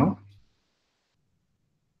app for now.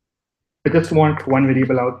 I just want one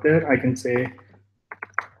variable out there. I can say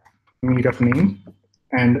meetup name,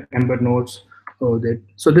 and Ember knows. Oh, that.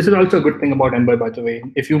 So this is also a good thing about Ember, by the way.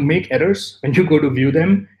 If you make errors, when you go to view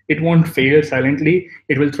them, it won't fail silently.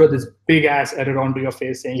 It will throw this big ass error onto your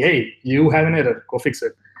face saying, hey, you have an error, go fix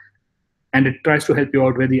it. And it tries to help you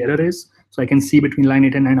out where the error is. So I can see between line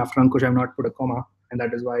 8 and 9 after Ankush, I have not put a comma, and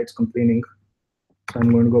that is why it's complaining. So I'm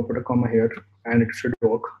going to go put a comma here, and it should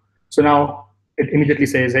work. So now it immediately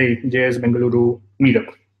says, hey, JS Bengaluru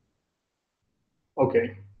Meetup.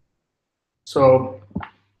 Okay. So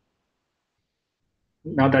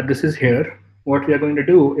now that this is here, what we are going to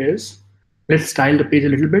do is let's style the page a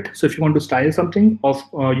little bit. So if you want to style something,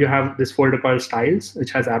 you have this folder called styles,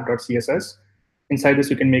 which has app.css. Inside this,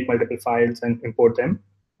 you can make multiple files and import them.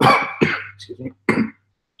 Excuse me.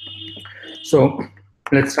 So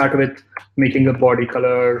let's start with making a body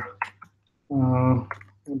color. What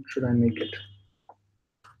should I make it?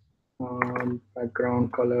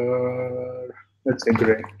 Background color, let's say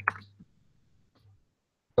gray.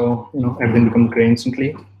 So everything becomes gray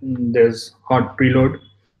instantly. There's hot preload.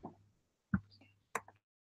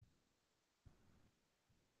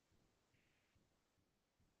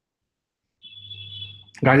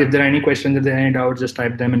 Guys, if there are any questions, if there are any doubts, just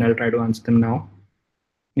type them and I'll try to answer them now.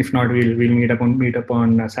 If not, we'll meet up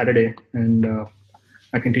on Saturday, and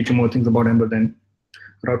I can teach you more things about Ember then.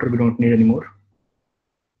 Router we don't need anymore.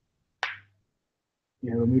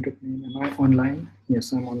 You have a meetup name. Am I online?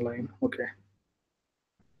 Yes, I'm online. Okay.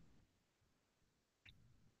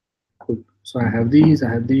 Cool. So I have these.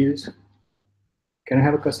 Can I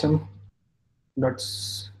have a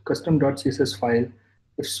custom.css file?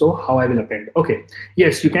 If so, how I will append? Okay.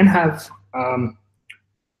 Yes, you can have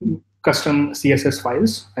custom CSS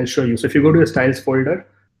files. I'll show you. So if you go to the styles folder,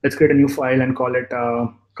 let's create a new file and call it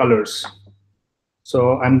colors.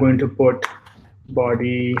 So I'm going to put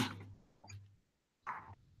body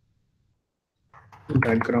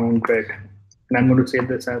background red, and I'm going to save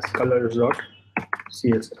this as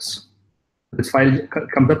colors.css. This file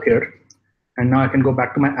comes up here, and now I can go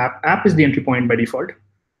back to my app. App is the entry point by default.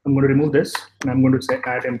 I'm going to remove this, and I'm going to say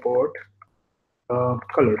add import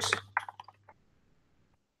colors.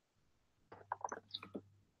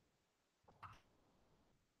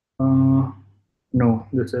 No,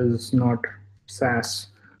 this is not SAS,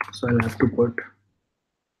 so I'll have to put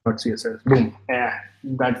 .css. Boom. Yeah,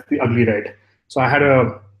 that's the ugly red. So I had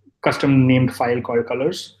a custom named file called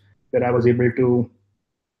colors where I was able to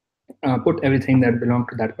put everything that belonged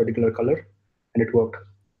to that particular color, and it worked.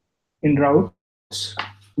 In routes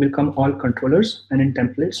will come all controllers, and in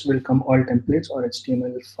templates will come all templates or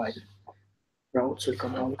HTML file. Routes will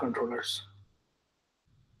come all controllers.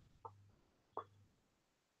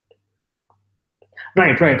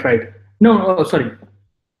 Right. No, oh, sorry.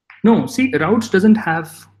 No, see, routes doesn't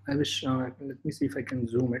have. I wish. Let me see if I can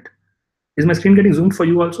zoom it. Is my screen getting zoomed for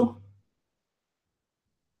you also?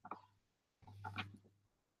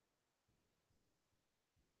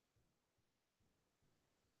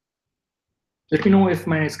 Let me know if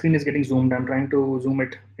my screen is getting zoomed. I'm trying to zoom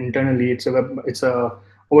it internally. It's a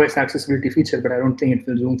OS accessibility feature, but I don't think it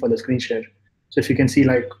will zoom for the screen share. So if you can see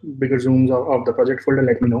like bigger zooms of the project folder,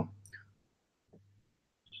 let me know.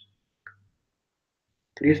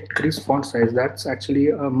 Increase font size. That's actually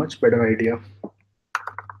a much better idea.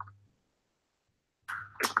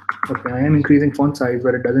 Okay, I am increasing font size,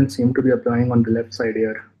 but it doesn't seem to be applying on the left side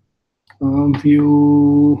here.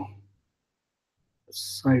 View,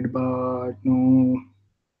 sidebar, no,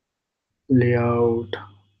 layout,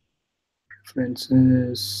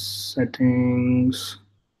 preferences, settings,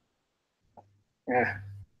 yeah,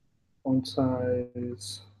 font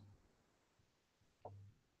size.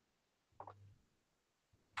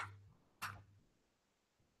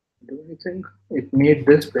 Do anything? It made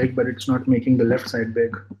this big, but it's not making the left side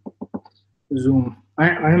big. Zoom.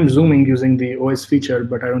 I am zooming using the OS feature,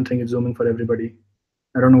 but I don't think it's zooming for everybody.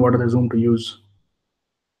 I don't know what other zoom to use.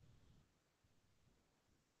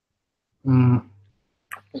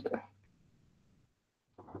 Okay.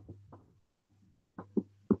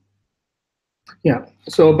 Yeah.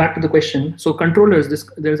 So back to the question. So controllers.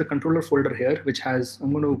 There's a controller folder here, which has.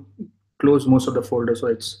 I'm going to close most of the folder so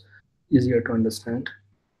it's easier to understand.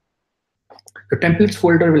 The templates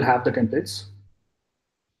folder will have the templates.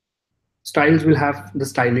 Styles will have the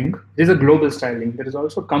styling. There's a global styling. There is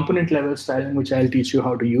also component level styling, which I'll teach you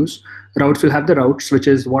how to use. Routes will have the routes, which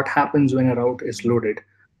is what happens when a route is loaded.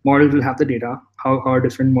 Models will have the data, how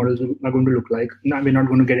different models are going to look like. Now, we're not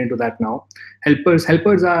going to get into that now. Helpers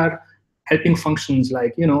are helping functions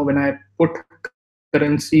like, when I put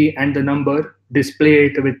currency and the number, display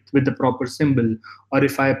it with the proper symbol. Or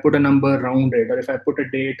if I put a number, round it. Or if I put a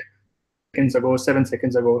date, seconds ago, 7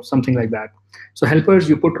 seconds ago, something like that. So helpers,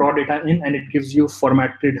 you put raw data in and it gives you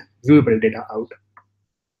formatted viewable data out.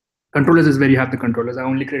 Controllers is where you have the controllers. I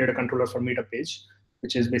only created a controller for Meetup page,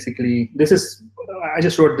 which is basically, I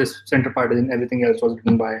just wrote this center part and everything else was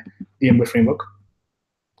written by the Ember framework.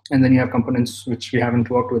 And then you have components, which we haven't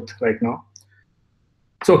worked with right now.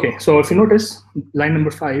 So, okay, so if you notice, line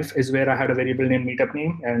number 5 is where I had a variable named Meetup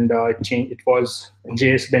name, and it was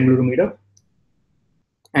JS Bengaluru Meetup.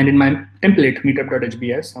 And in my template,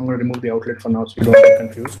 meetup.hbs, I'm going to remove the outlet for now so you don't get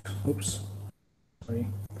confused. Oops. Sorry.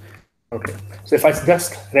 Okay. So if I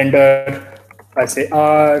just render, I say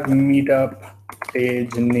our meetup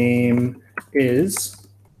page name is,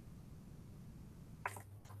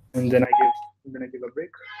 and then I give a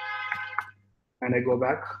break, and I go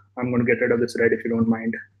back. I'm going to get rid of this red if you don't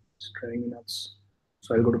mind. It's driving me nuts.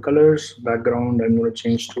 So I'll go to colors, background. I'm going to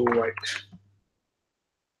change to white.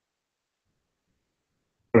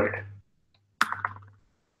 All right.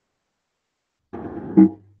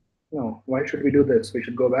 No, why should we do this? We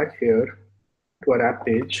should go back here to our app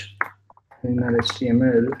page. In our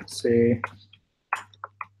HTML, say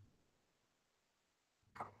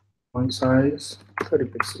font size 30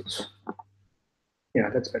 pixels. Yeah,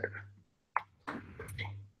 that's better.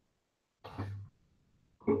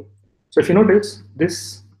 So if you notice,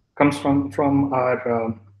 this comes from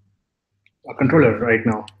our controller right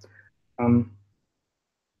now.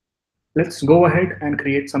 Let's go ahead and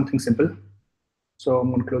create something simple. So I'm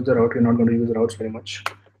going to close the route. We're not going to use routes very much.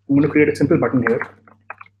 I'm going to create a simple button here.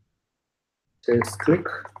 It says click.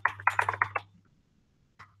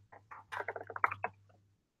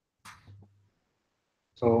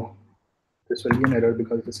 So this will be an error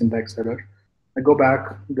because it's a syntax error. I go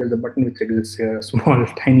back, there's a button which exists here, a small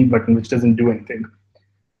tiny button which doesn't do anything.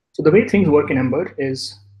 So the way things work in Ember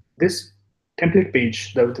is this template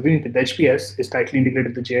page, the HPS is tightly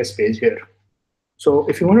integrated with the JS page here. So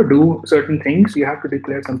if you want to do certain things, you have to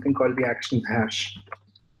declare something called the action hash.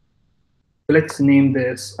 So let's name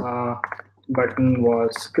this button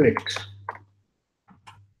was clicked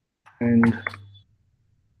and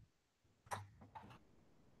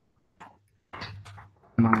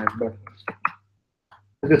my button.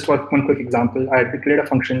 This was one quick example. I declared a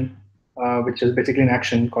function which is basically an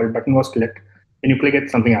action called button was clicked. When you click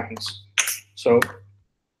it, something happens. So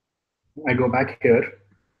I go back here.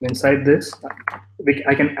 Inside this,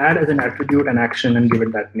 I can add as an attribute an action and give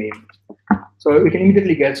it that name. So we can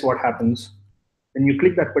immediately guess what happens. When you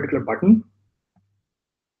click that particular button,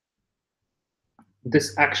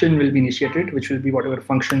 this action will be initiated, which will be whatever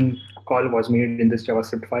function call was made in this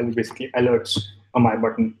JavaScript file, which basically alerts on my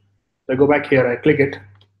button. So I go back here, I click it,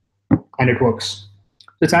 and it works.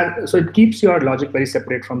 So it keeps your logic very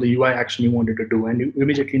separate from the UI action you wanted to do, and you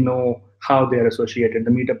immediately know how they are associated.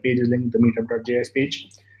 The Meetup page is linked to the Meetup.js page.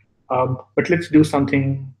 But let's do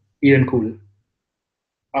something even cool.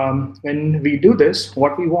 When we do this,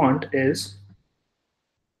 what we want is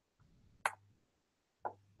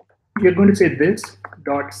you're going to say this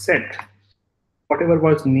dot set whatever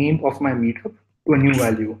was name of my meetup to a new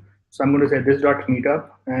value. So I'm going to say this dot meetup,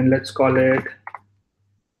 and let's call it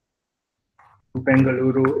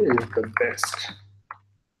Bengaluru is the best.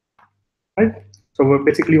 Right? So we're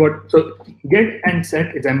basically so get and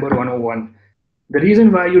set is Ember 101. The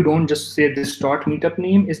reason why you don't just say this dot meetup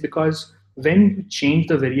name is because when you change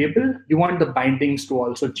the variable, you want the bindings to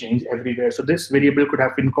also change everywhere. So this variable could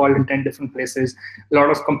have been called in 10 different places. A lot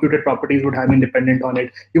of computed properties would have been dependent on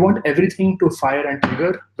it. You want everything to fire and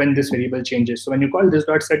trigger when this variable changes. So when you call this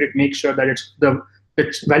dot set, it makes sure that the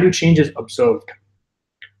value change is observed.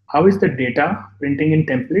 How is the data printing in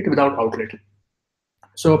template without outlet?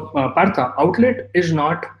 So Partha, outlet is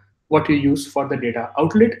not what you use for the data.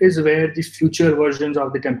 Outlet is where the future versions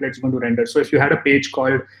of the template is going to render. So if you had a page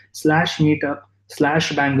called /meetup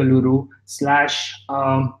 /Bangalore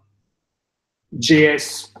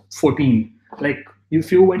 /JS14, like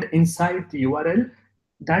if you went inside the URL,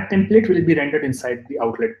 that template will be rendered inside the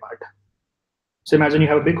outlet part. So imagine you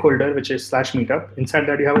have a big folder, which is /meetup. Inside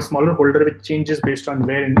that, you have a smaller folder which changes based on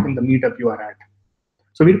where in the meetup you are at.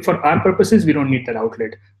 So for our purposes, we don't need that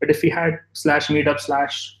outlet. But if we had /meetup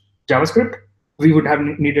 /JavaScript, we would have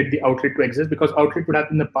needed the outlet to exist, because outlet would have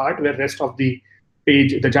been the part where rest of the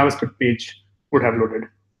page, the JavaScript page, would have loaded.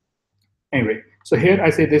 Anyway, so here I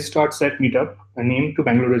say this dot set meetup, a name to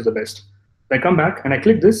Bangalore is the best. I come back and I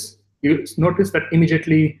click this, you notice that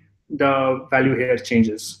immediately the value here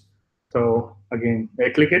changes. So again, I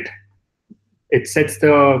click it, it sets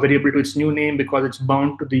the variable to its new name because it's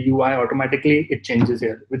bound to the UI automatically. It changes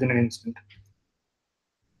here within an instant.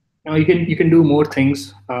 Now you can do more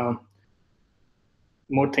things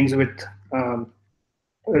with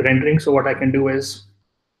rendering. So what I can do is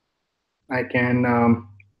I can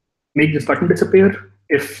make this button disappear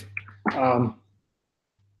if button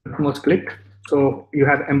was clicked. So you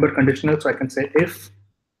have Ember conditional. So I can say if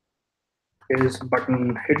is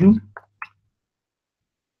button hidden.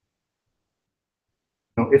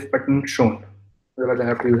 No, if button shown. Otherwise I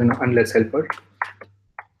have to use an unless helper.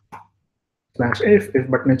 /if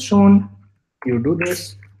button is shown, you do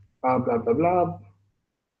this, blah blah blah.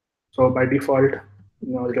 So by default,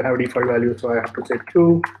 it'll have a default value, so I have to say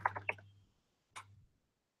true.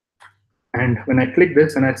 And when I click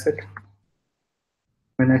this and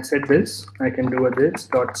when I set this, I can do a this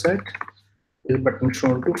dot set is button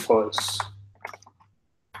shown to false.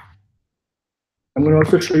 I'm going to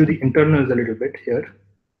also show you the internals a little bit here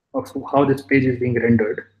of how this page is being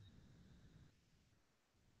rendered.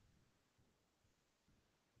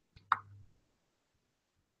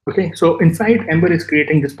 Okay, so inside Ember is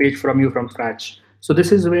creating this page from scratch. So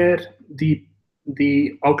this is where the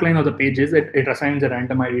outline of the page is. It assigns a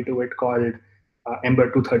random ID to it called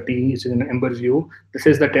Ember 230, which is an Ember view. This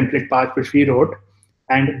is the template path which we wrote.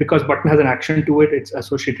 And because button has an action to it, it's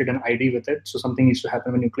associated an ID with it. So something needs to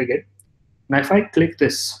happen when you click it. Now if I click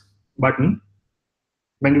this button,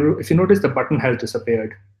 if you notice, the button has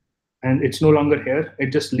disappeared. And it's no longer here.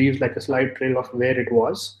 It just leaves like a slide trail of where it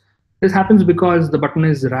was. This happens because the button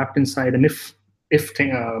is wrapped inside an if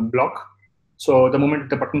block. So the moment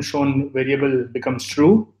the button shown variable becomes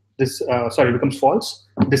true, becomes false,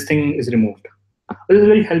 this thing is removed. This is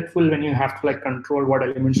very helpful when you have to control what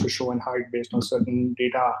elements to show and hide based on certain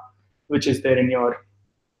data which is there in your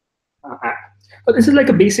app. But this is like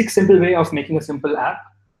a basic, simple way of making a simple app.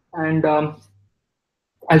 And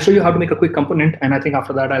I'll show you how to make a quick component, and I think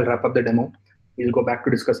after that I'll wrap up the demo. We'll go back to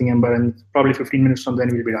discussing Ember, and probably 15 minutes from then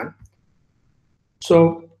we'll be done.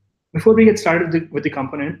 So before we get started with the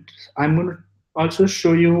component, I'm going to also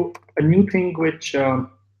show you a new thing which Ember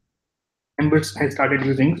has started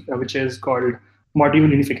using, which is called module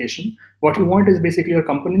unification. What you want is basically your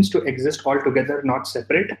components to exist all together, not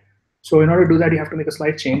separate. So in order to do that, you have to make a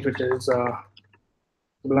slight change, which is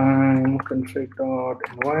sublime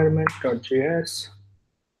config.environment.js.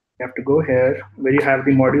 You have to go here where you have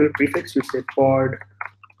the module prefix. You say pod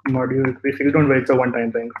module prefix. Don't worry, it's a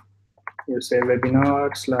one-time thing. You say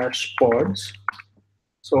webinar/pods.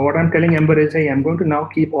 So what I'm telling Ember is, hey, I'm going to now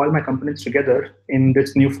keep all my components together in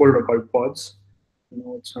this new folder called pods.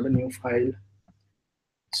 No, it's not a new file.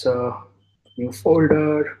 It's a new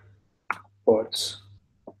folder, pods.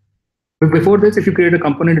 But before this, if you create a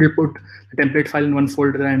component, it'll put the template file in one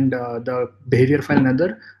folder and the behavior file in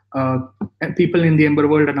another. And people in the Ember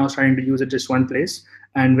world are now starting to use it just one place.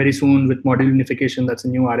 And very soon, with module unification, that's a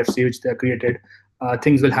new RFC which they have created,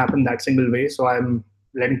 things will happen that single way. So I'm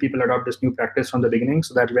letting people adopt this new practice from the beginning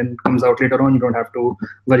so that when it comes out later on, you don't have to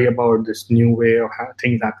worry about this new way of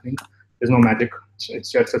things happening. There's no magic.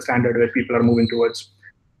 It's just a standard where people are moving towards.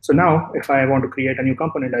 So now, if I want to create a new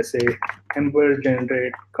component, I say Ember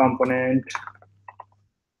generate component.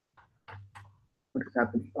 What is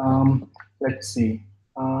happening? Let's see.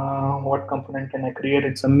 What component can I create?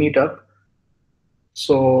 It's a meetup.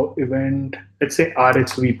 So event, let's say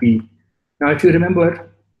RSVP. Now, if you remember,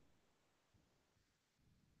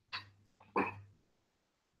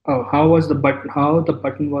 how the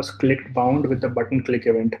button was clicked bound with the button click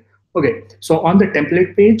event. Okay, so on the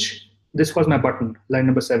template page, this was my button, line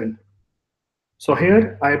number 7. So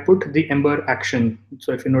here I put the Ember action.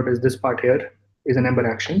 So if you notice, this part here is an Ember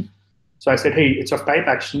action. So I said, hey, it's of type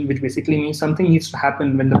action, which basically means something needs to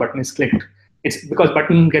happen when the button is clicked. It's because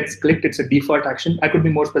button gets clicked, it's a default action. I could be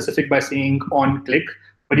more specific by saying on click,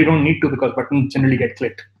 but you don't need to because buttons generally get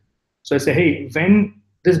clicked. So I say, hey, when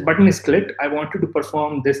this button is clicked, I want you to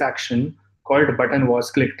perform this action called button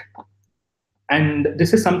was clicked. And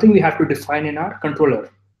this is something we have to define in our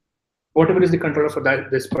controller. Whatever is the controller for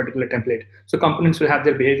this particular template. So components will have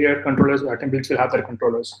their behavior controllers, or templates will have their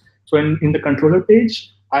controllers. So in the controller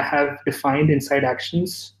page, I have defined inside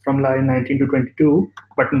actions from line 19 to 22,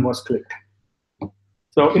 button was clicked.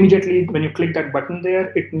 So immediately when you click that button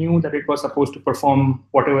there, it knew that it was supposed to perform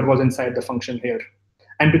whatever was inside the function here.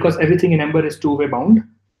 And because everything in Ember is two-way bound,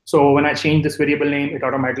 so when I changed this variable name, it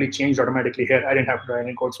automatically changed automatically here. I didn't have to write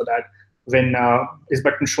any code for that. When this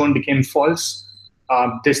button shown became false,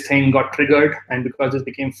 this thing got triggered, and because this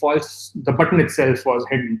became false, the button itself was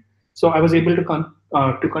hidden. So I was able to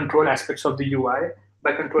control aspects of the UI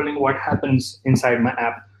by controlling what happens inside my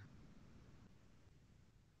app.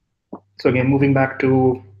 So again, moving back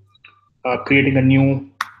to creating a new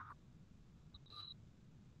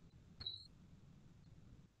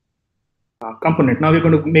component. Now we're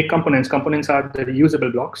going to make components. Components are the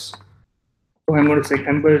reusable blocks. So I'm going to say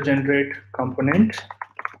Ember generate component.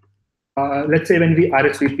 Let's say when we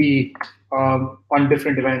RSVP on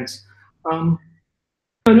different events,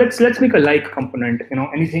 let's make a like component.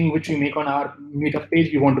 Anything which we make on our meetup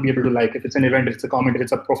page, we want to be able to like. If it's an event, if it's a comment, if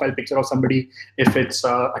it's a profile picture of somebody, if it's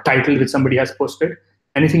a title which somebody has posted,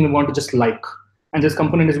 anything we want to just like. And this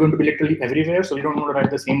component is going to be literally everywhere, so we don't want to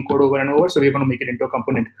write the same code over and over. So we're going to make it into a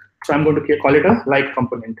component. So I'm going to call it a like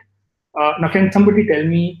component. Now, can somebody tell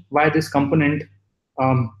me why this component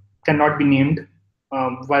cannot be named?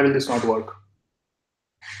 Why will this not work?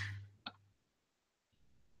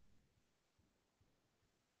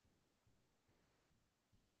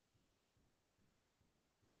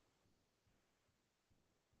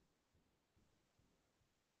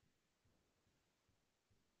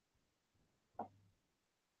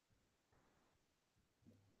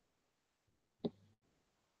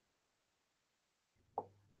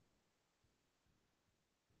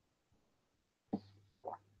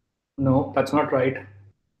 No, that's not right.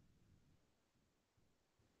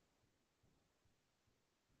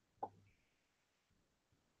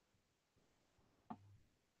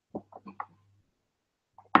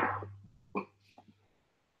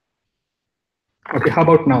 Okay, how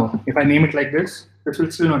about now? If I name it like this will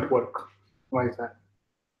still not work. Why is that?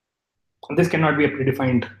 And this cannot be a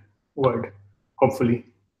predefined word, hopefully.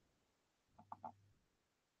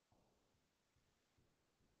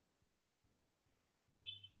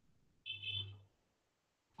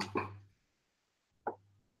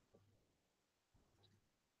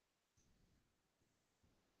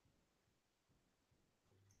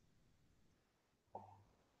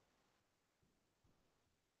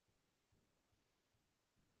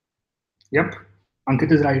 Yep, Ankit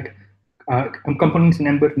is right. Components in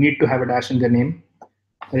Ember need to have a dash in their name.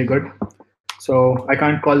 Very good. So I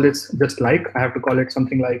can't call this just like, I have to call it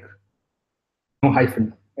something like no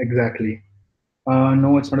hyphen, exactly.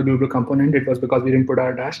 No, it's not a global component. It was because we didn't put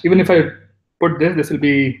our dash. Even if I put this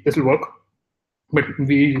will work. but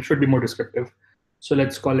we should be more descriptive. So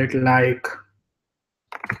let's call it like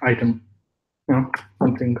item,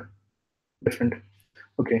 something different.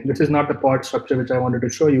 Okay, this is not the pod structure which I wanted to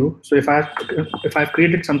show you. So if I've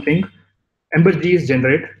created something, Ember.js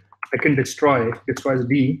generate, I can destroys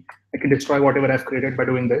D. I can destroy whatever I've created by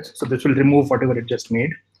doing this. So this will remove whatever it just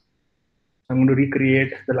made. I'm going to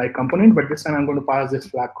recreate the like component, but this time I'm going to pass this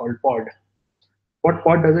flag called pod. What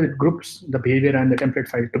pod does it groups the behavior and the template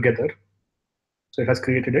file together. So it has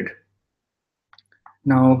created it.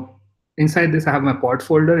 Now, inside this, I have my pod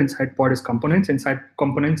folder. Inside pod is components. Inside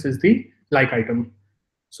components is the like item.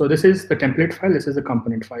 So this is the template file. This is the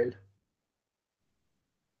component file.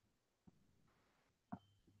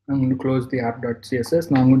 I'm going to close the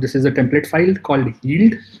app.css. Now this is a template file called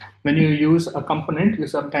yield. When you use a component, you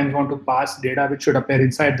sometimes want to pass data which should appear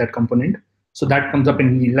inside that component. So that comes up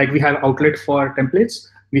in yield. Like we have outlet for templates,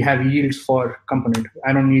 we have yields for component.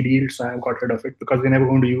 I don't need yield, so I've got rid of it because we're never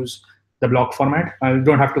going to use the block format. I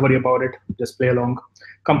don't have to worry about it. Just play along.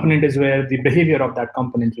 Component is where the behavior of that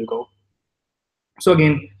component will go. So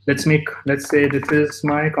again, let's say this is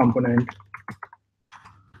my component,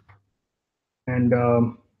 and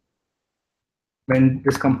when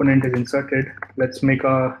this component is inserted, let's make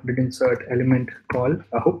a did insert element call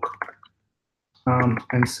a hook,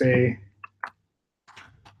 and say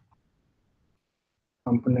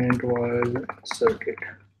component was inserted.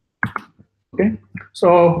 Okay,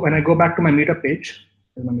 so when I go back to my Meetup page,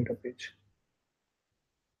 here's my Meetup page.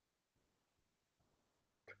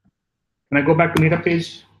 When I go back to Meetup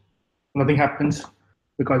page, nothing happens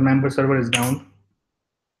because my Ember server is down.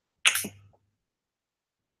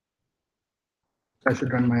 So I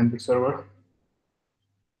should run my Ember server.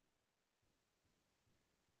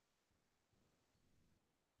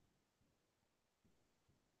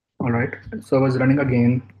 All right, server is running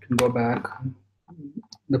again. Can go back.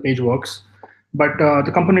 The page works, but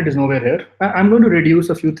the component is nowhere here. I'm going to reduce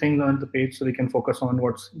a few things on the page so we can focus on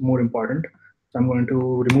what's more important. So I'm going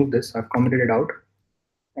to remove this. I've commented it out.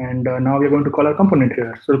 And now we're going to call our component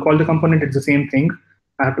here. So to call the component, it's the same thing.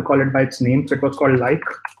 I have to call it by its name. So it was called like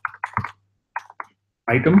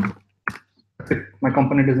item. My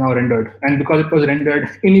component is now rendered. And because it was rendered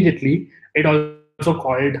immediately, it also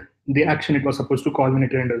called the action it was supposed to call when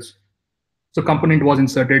it renders. So component was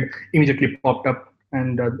inserted, immediately popped up,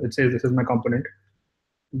 and it says this is my component.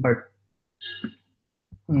 But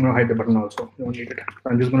I'm going to hide the button also. You don't need it. So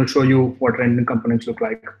I'm just going to show you what rendering components look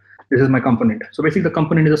like. This is my component. So basically, the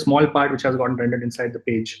component is a small part which has gotten rendered inside the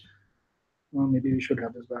page. Well, maybe we should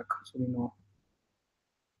have this back so we know.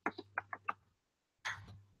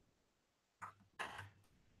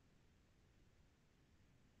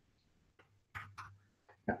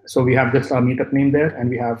 Yeah. So we have this meetup name there, and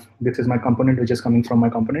we have this is my component, which is coming from my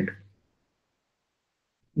component.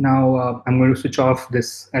 Now I'm going to switch off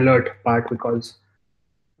this alert part because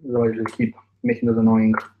otherwise it'll keep making those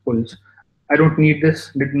annoying pulls. I don't need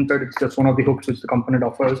this did insert. It's just one of the hooks which the component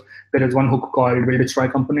offers. There is one hook called will destroy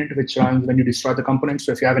component, which runs when you destroy the component.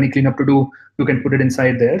 So if you have any cleanup to do, you can put it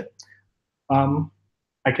inside there.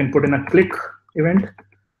 I can put in a click event,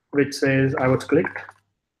 which says I was clicked.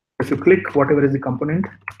 If you click whatever is the component,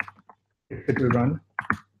 it will run.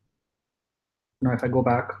 Now if I go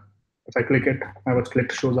back, if I click it, I was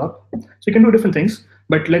clicked shows up. So you can do different things,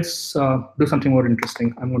 but let's do something more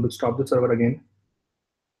interesting. I'm going to stop the server again.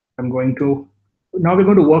 Now we're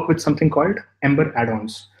going to work with something called Ember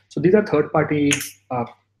add-ons. So these are third-party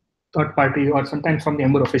or sometimes from the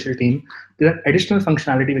Ember official team. There are additional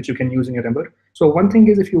functionality which you can use in your Ember. So one thing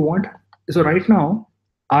is if you want, so right now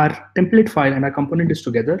our template file and our component is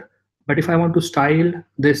together. But if I want to style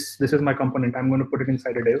this is my component. I'm going to put it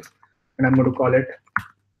inside a div, and I'm going to call it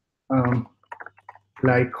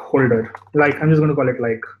like holder. Like I'm just going to call it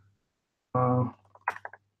like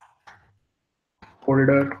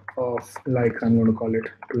holder of likes. I'm going to call it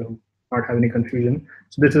to not have any confusion.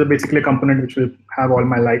 So this is basically a component which will have all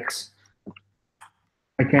my likes.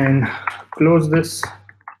 I can close this.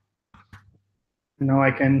 Now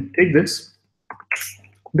I can take this.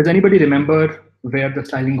 Does anybody remember where the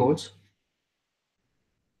styling goes?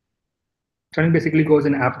 Styling basically goes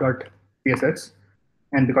in app.css,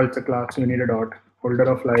 and because it's a class, you need a dot holder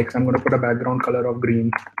of likes. I'm going to put a background color of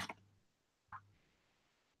green.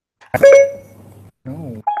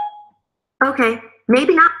 No. Okay,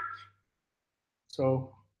 maybe not.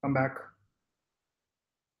 So come back.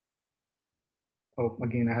 Oh,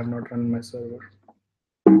 again, I have not run my server.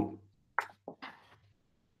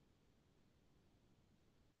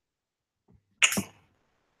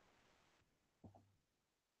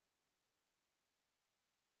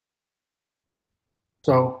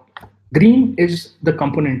 So Green is the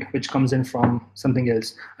component which comes in from something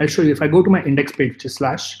else. I'll show you. If I go to my index page, which is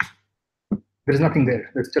slash, there is nothing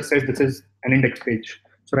there. It just says this is an index page.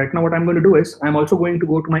 So right now what I'm going to do is I'm also going to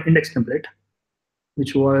go to my index template,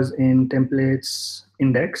 which was in templates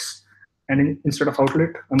index. And instead of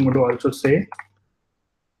outlet, I'm going to also say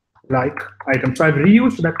like item. So I've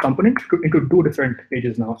reused that component into 2 different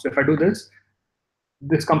pages now. So if I do this,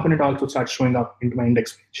 this component also starts showing up into my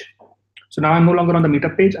index page. So now I'm no longer on the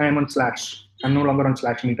meetup page, I am on slash. I'm no longer on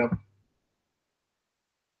slash meetup.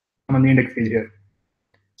 I'm on the index page here.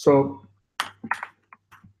 So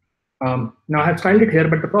now I have styled it here,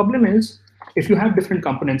 but the problem is if you have different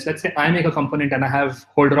components, let's say I make a component and I have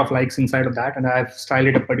holder of likes inside of that and I've styled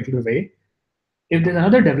it a particular way. If there's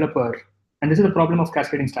another developer, and this is the problem of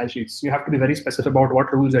cascading style sheets, you have to be very specific about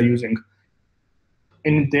what rules you're using.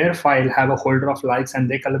 In their file have a holder of likes and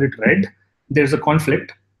they color it red, there's a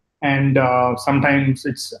conflict. And sometimes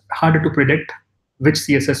it's harder to predict which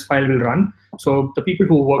CSS file will run. So the people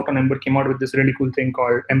who worked on Ember came out with this really cool thing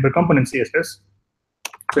called Ember component CSS.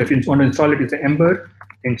 So if you want to install it, you say Ember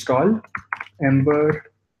install Ember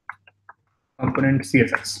component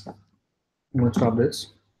CSS. I'm going to stop this.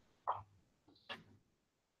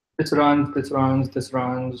 This runs, this runs, this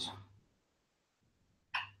runs.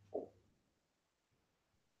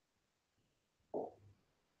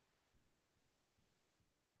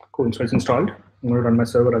 Cool, so it's installed. I'm going to run my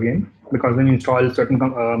server again, because when you install certain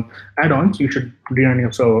add-ons, you should rerun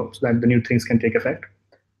your server so that the new things can take effect.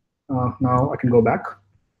 Now I can go back.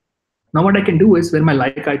 Now what I can do is where my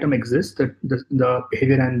like item exists, the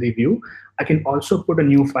behavior and the view, I can also put a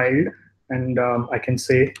new file and I can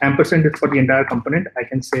say ampersand it for the entire component. I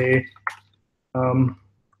can say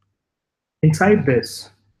inside this,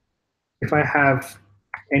 if I have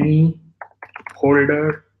any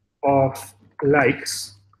holder of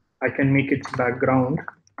likes, I can make its background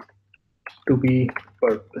to be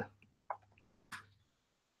purple.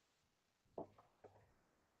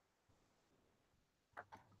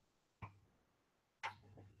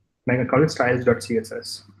 I can call it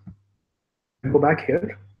styles.css. Go back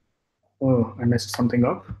here. Oh, I messed something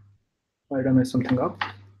up. Why did I mess something up?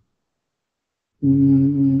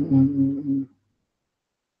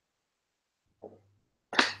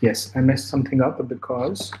 Yes, I messed something up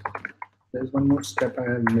because there's one more step I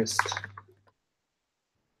have missed.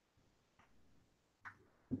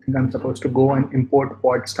 I think I'm supposed to go and import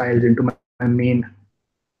pod styles into my main.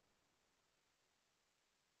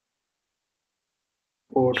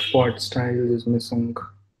 Pod styles is missing.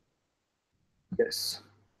 Yes.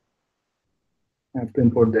 I have to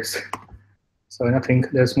import this. So nothing,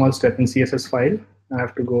 there's a small step in CSS file. I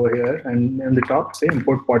have to go here and in the top say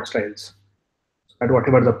import pod styles. So that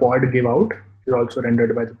whatever the pod give out is also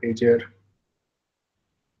rendered by the page here.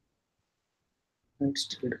 It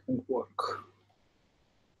still doesn't work.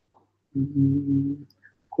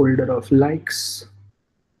 Holder of likes.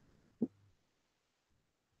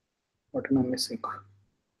 What am I missing?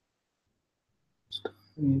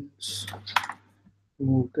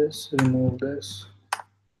 Remove this, remove this.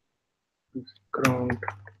 Ground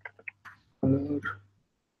color.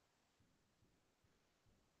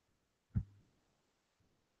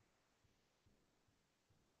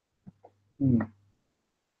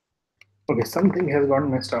 Okay, something has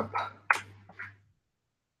gotten messed up.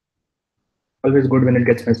 Always good when it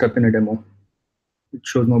gets messed up in a demo. It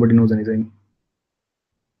shows nobody knows anything.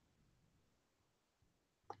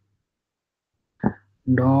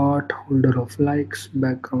 Dot holder of likes,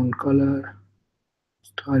 background color,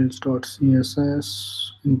 styles.css,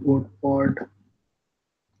 import pod.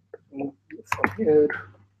 Move from here.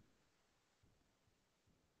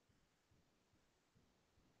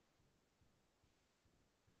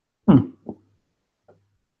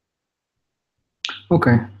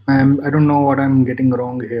 Okay, I don't know what I'm getting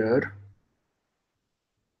wrong here.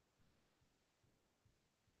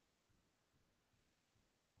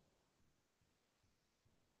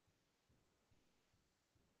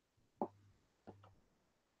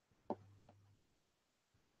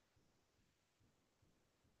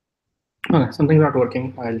 Okay, something's not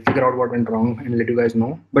working. I'll figure out what went wrong and let you guys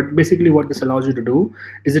know. But basically what this allows you to do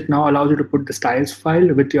is it now allows you to put the styles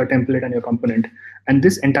file with your template and your component. And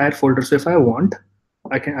this entire folder, so if I want,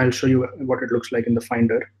 I'll show you what it looks like in the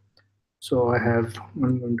Finder. So I'm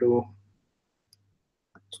going to,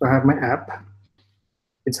 so I have my app.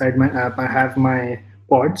 Inside my app, I have my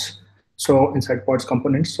pods. So inside pods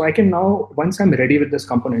components. So I can now, once I'm ready with this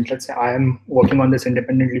component, let's say I am working on this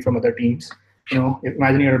independently from other teams. You know,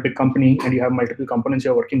 imagine you're a big company and you have multiple components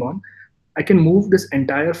you're working on. I can move this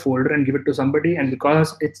entire folder and give it to somebody, and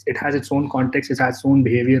because it has its own context, it has its own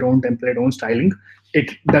behavior, own template, own styling,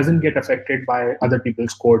 it doesn't get affected by other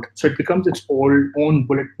people's code. So it becomes its own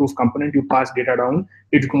bulletproof component. You pass data down,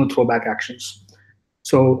 it's going to throw back actions.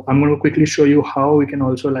 So I'm going to quickly show you how we can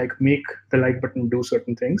also like make the like button do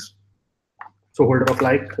certain things. So holder of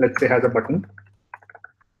like, let's say, has a button.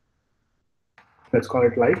 Let's call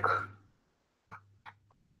it like.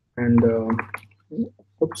 And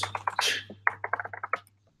oops.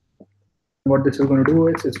 What this is going to do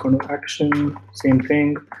is it's going to action, same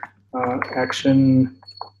thing, action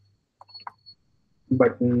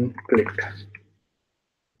button clicked.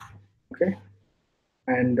 Okay.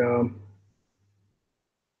 And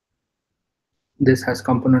this has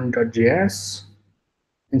component.js.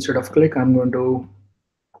 Instead of click, I'm going to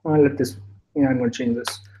let this, I'm going to change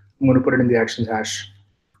this. I'm going to put it in the actions hash.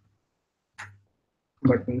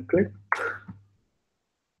 Button click.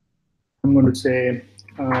 I'm going to say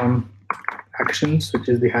actions, which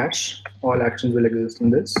is the hash. All actions will exist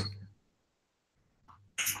in this.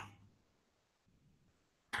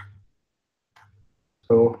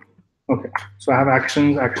 So, okay. So I have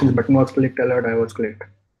actions button was clicked, alert I was clicked,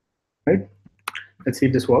 right? Let's see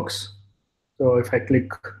if this works. So if I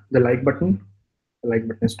click the like button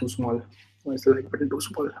is too small. Why is the like button too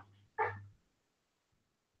small?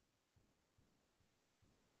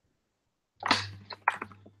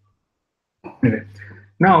 Anyway,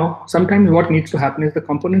 now sometimes what needs to happen is the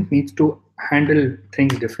component needs to handle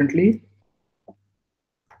things differently.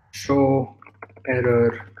 Show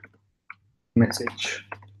error message.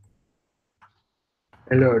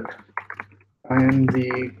 Alert. I am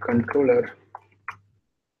the controller.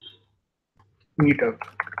 Meetup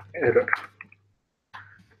error.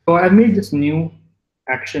 So I've made this new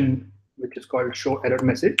action which is called show error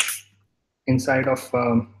message inside of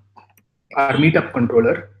our Meetup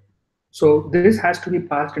controller. So this has to be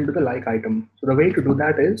passed into the like item. So the way to do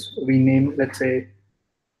that is we name, let's say,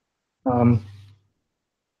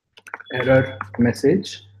 error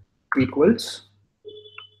message equals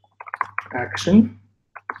action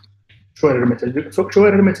show error message. So show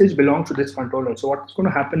error message belongs to this controller. So what's going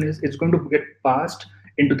to happen is it's going to get passed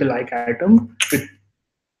into the like item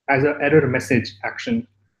as an error message action.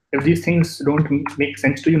 If these things don't make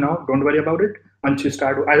sense to you now, don't worry about it. Once you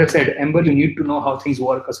start, as I said, Ember, you need to know how things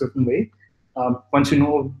work a certain way. Once you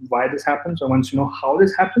know why this happens, or once you know how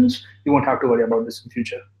this happens, you won't have to worry about this in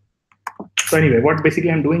future. So anyway, what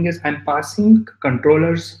basically I'm doing is I'm passing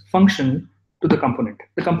controller's function to the component.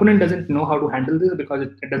 The component doesn't know how to handle this because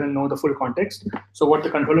it doesn't know the full context. So what the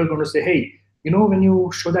controller is going to say, hey, you know, when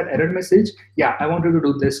you show that error message, yeah, I want you to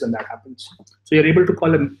do this when that happens. So you're able to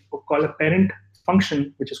call a parent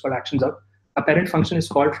function, which is called actions up. A parent function is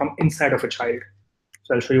called from inside of a child.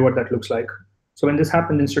 So I'll show you what that looks like. So when this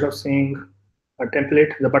happens, instead of saying a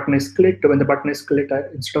template, the button is clicked. When the button is clicked,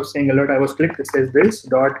 instead of saying alert, I was clicked, it says this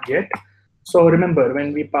dot get. So remember,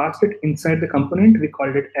 when we passed it inside the component, we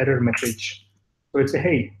called it error message. So it's a,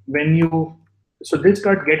 hey, when you, so this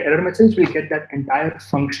dot get error message, we get that entire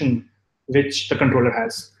function which the controller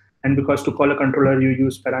has. And because to call a controller, you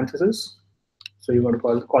use parentheses. So you're going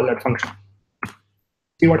to call that function.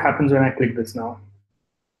 See what happens when I click this now.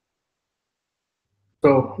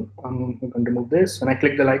 So I'm going to remove this. When I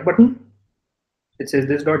click the like button, it says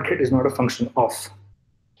this dot get is not a function of.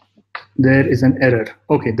 There is an error.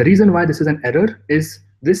 Okay, the reason why this is an error is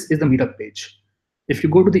this is the Meetup page. If you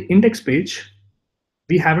go to the index page,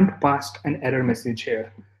 we haven't passed an error message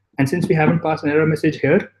here. And since we haven't passed an error message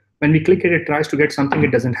here, when we click it, it tries to get something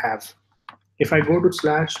it doesn't have. If I go to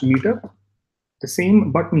 /meetup, the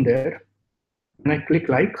same button there, and I click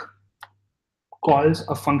like, calls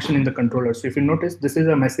a function in the controller. So if you notice, this is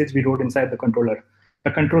a message we wrote inside the controller. The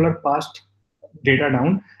controller passed data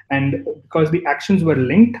down, and because the actions were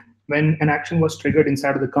linked, when an action was triggered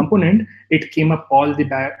inside of the component, it came up all the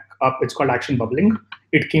back up. It's called action bubbling.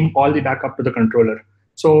 It came all the back up to the controller.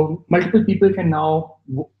 So multiple people can now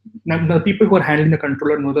the people who are handling the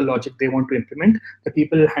controller know the logic they want to implement. The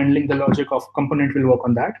people handling the logic of component will work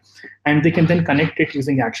on that, and they can then connect it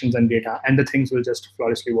using actions and data, and the things will just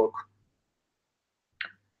flawlessly work.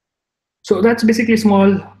 So that's basically a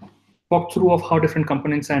small walkthrough of how different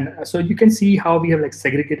components, and so you can see how we have like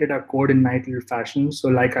segregated our code in nice little fashion. So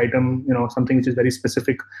like item, you know, something which is very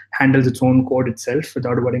specific handles its own code itself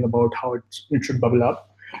without worrying about how it should bubble up.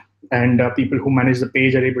 And people who manage the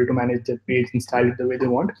page are able to manage the page and style it the way they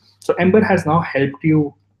want. So Ember has now helped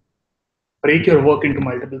you break your work into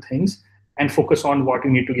multiple things and focus on what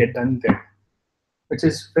you need to get done there, which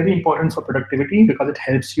is very important for productivity because it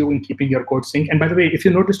helps you in keeping your code sync. And by the way, if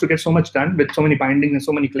you notice, to get so much done with so many bindings and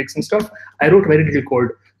so many clicks and stuff, I wrote very little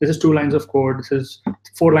code. this is 2 lines of code, this is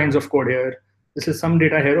 4 lines of code here, this is some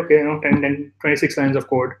data here, okay, 10 and 26 lines of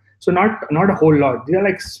code. So not a whole lot. These are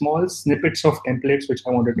like small snippets of templates which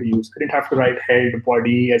I wanted to use. I didn't have to write head,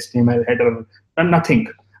 body, HTML, header, nothing.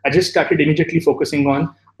 I just started immediately focusing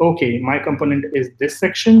on, okay, my component is this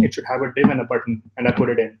section, it should have a div and a button, and I put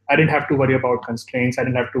it in. I didn't have to worry about constraints. I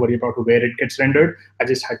didn't have to worry about where it gets rendered. I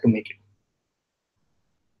just had to make it.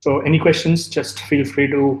 So any questions, just feel free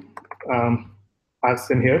to ask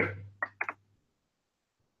them here.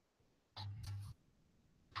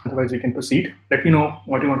 Otherwise, we can proceed. Let me know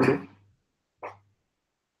what you want to do.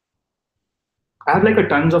 I have like a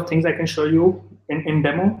tons of things I can show you in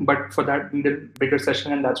demo, but for that, we need a bigger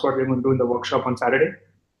session, and that's what we're going to do in the workshop on Saturday.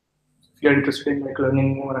 If you're interested in like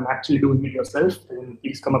learning more and actually doing it yourself, then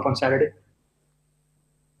please come up on Saturday.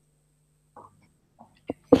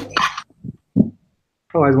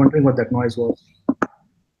 Oh, I was wondering what that noise was.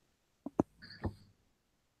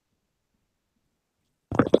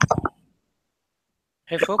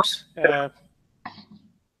 Hey, folks.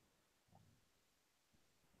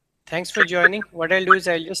 Thanks for joining. What I'll do is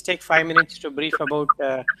I'll just take 5 minutes to brief about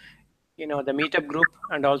the Meetup group,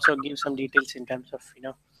 and also give some details in terms of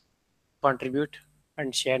contribute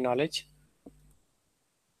and share knowledge.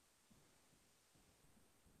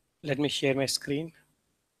 Let me share my screen.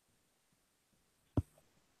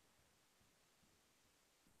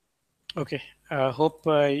 Okay. Hope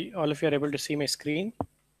all of you are able to see my screen.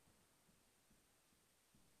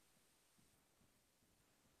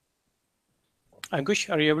 Ankush,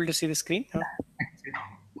 are you able to see the screen? Huh?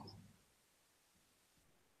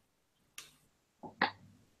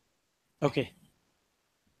 Okay.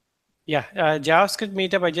 Yeah, JavaScript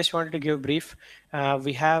meetup. I just wanted to give a brief.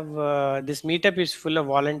 We have this meetup is full of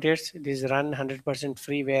volunteers. It is run 100%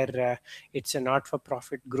 free, where it's a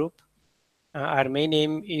not-for-profit group. Our main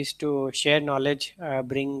aim is to share knowledge,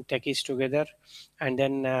 bring techies together, and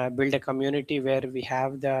then build a community where we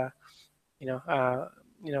have the,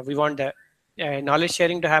 we want the knowledge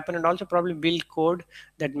sharing to happen, and also probably build code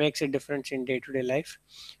that makes a difference in day-to-day life.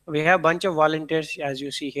 We have a bunch of volunteers, as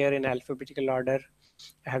you see here in alphabetical order.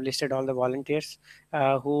 I have listed all the volunteers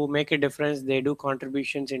who make a difference. They do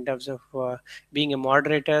contributions in terms of being a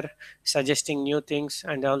moderator, suggesting new things,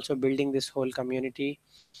 and also building this whole community.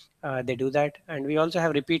 They do that, and we also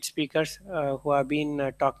have repeat speakers who have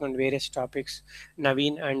been talking on various topics.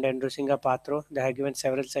 Naveen and Nrusinga Patro, they have given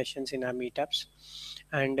several sessions in our meetups,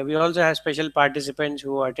 and we also have special participants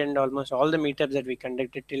who attend almost all the meetups that we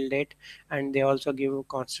conducted till date, and they also give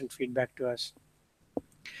constant feedback to us.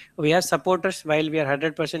 We have supporters. While we are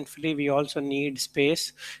 100% free, we also need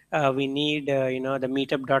space. We need the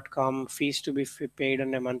meetup.com fees to be paid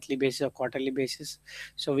on a monthly basis or quarterly basis.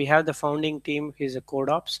 So we have the founding team, is a code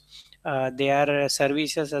ops. They are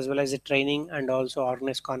services as well as the training, and also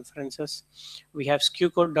organize conferences. We have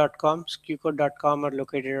skewcode.com. Skewcode.com are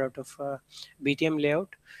located out of BTM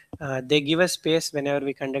layout. They give us space whenever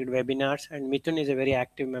we conduct webinars, and Mithun is a very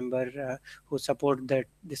active member who support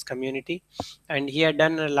this community, and he had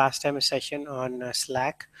done last time a session on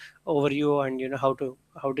Slack overview, and how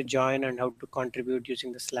to join and how to contribute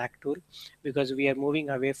using the Slack tool, because we are moving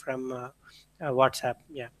away from WhatsApp.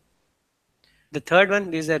 Yeah. The third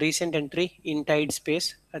one is a recent entry, in Tide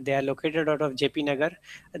Space. They are located out of JP Nagar.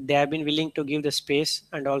 They have been willing to give the space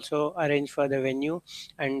and also arrange for the venue,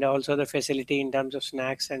 and also the facility in terms of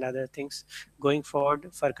snacks and other things going forward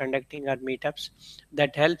for conducting our meetups.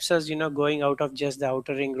 That helps us, going out of just the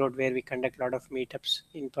outer ring road where we conduct a lot of meetups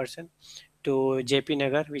in person, to JP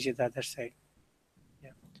Nagar, which is the other side.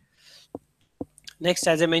 Next,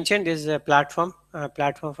 as I mentioned, is a platform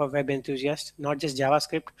for web enthusiasts, not just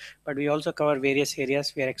JavaScript, but we also cover various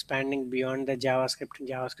areas. We are expanding beyond the JavaScript and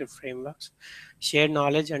JavaScript frameworks, share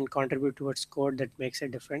knowledge, and contribute towards code that makes a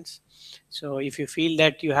difference. So if you feel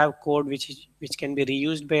that you have code which can be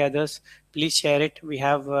reused by others, please share it. We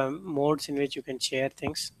have modes in which you can share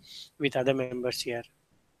things with other members here.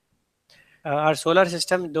 Our solar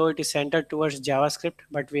system, though it is centered towards JavaScript,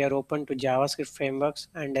 but we are open to JavaScript frameworks.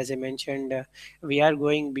 And as I mentioned, we are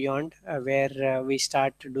going beyond, where we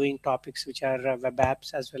start doing topics which are web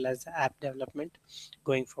apps as well as app development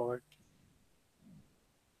going forward.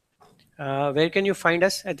 Where can you find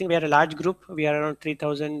us? I think we are a large group. We are around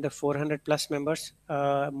 3,400 plus members.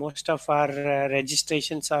 Most of our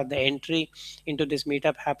registrations, or the entry into this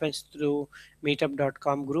meetup, happens through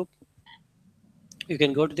meetup.com group. You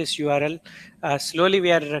can go to this URL. Slowly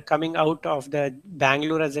we are coming out of the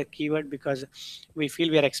Bangalore as a keyword, because we feel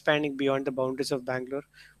we are expanding beyond the boundaries of Bangalore.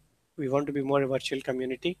 We want to be more a virtual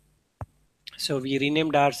community. So we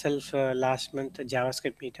renamed ourselves last month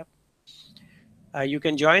JavaScript Meetup. You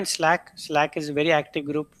can join Slack. Slack is a very active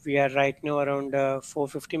group. We are right now around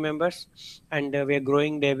 450 members, and we are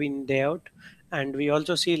growing day in, day out. And we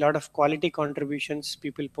also see a lot of quality contributions,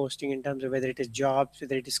 people posting in terms of whether it is jobs,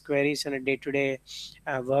 whether it is queries and a day-to-day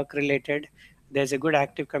work related. There's a good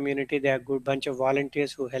active community. There are a good bunch of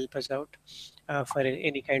volunteers who help us out for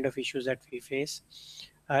any kind of issues that we face.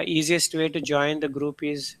 Easiest way to join the group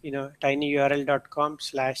is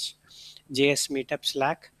tinyurl.com/JS Meetup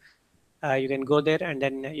Slack. You can go there and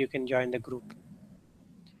then you can join the group.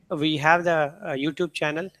 We have the YouTube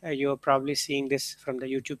channel. You're probably seeing this from the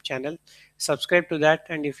YouTube channel. Subscribe to that,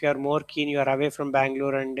 and if you are more keen, you are away from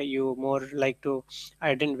Bangalore and you more like to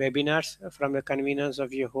attend webinars from the convenience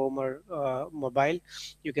of your home or mobile,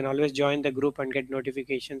 you can always join the group and get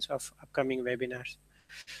notifications of upcoming webinars.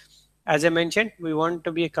 As I mentioned, we want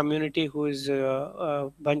to be a community who is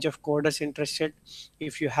a bunch of coders interested.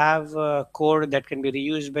 If you have code that can be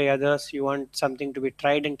reused by others, you want something to be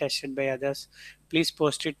tried and tested by others, please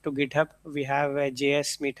post it to GitHub. We have a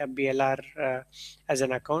JS Meetup BLR as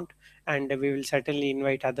an account, and we will certainly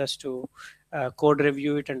invite others to code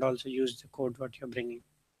review it and also use the code what you're bringing.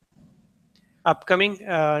 Upcoming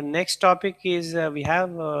next topic is we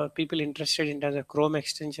have people interested in terms of Chrome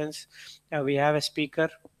extensions. We have a speaker,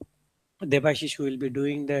 Debashish, who will be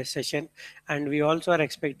doing the session, and we also are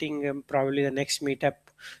expecting probably the next meetup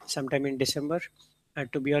sometime in December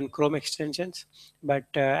to be on Chrome extensions.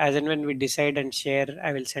 But as and when we decide and share,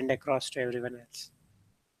 I will send across to everyone else.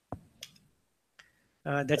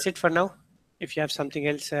 That's it for now. If you have something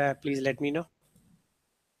else, please let me know.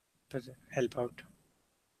 Help out.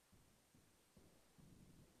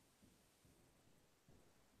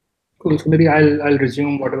 Cool. So maybe I'll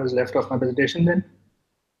resume whatever's left of my presentation then.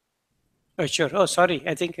 Oh, sure. Oh, sorry.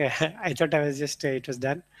 I think I thought I was just it was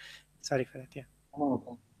done. Sorry for that. Yeah.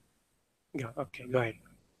 Oh, okay. Okay. Go ahead.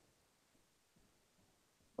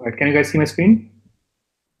 All right. Can you guys see my screen?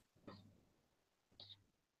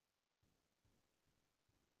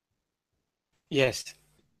 Yes.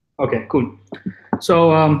 Okay. Cool.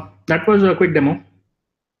 So that was a quick demo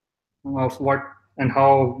of what and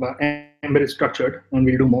how Ember is structured, and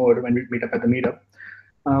we'll do more when we meet up at the meetup.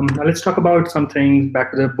 Now let's talk about some things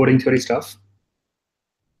back to the boring theory stuff.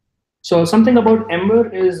 So something about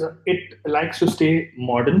Ember is it likes to stay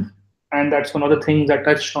modern, and that's one of the things I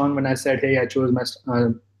touched on when I said, hey, I chose my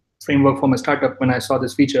framework for my startup when I saw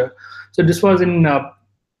this feature. So this was in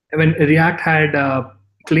when React had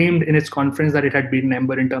claimed in its conference that it had beaten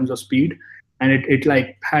Ember in terms of speed, and it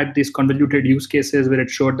like had these convoluted use cases where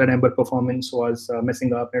it showed that Ember performance was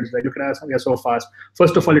messing up, and it was like, look at us, we are so fast.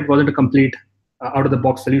 First of all, it wasn't a complete out of the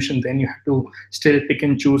box solution. Then you have to still pick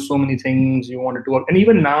and choose so many things you wanted to work. And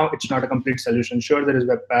even now, it's not a complete solution. Sure, there is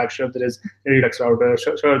Webpack, sure, there is Redux router,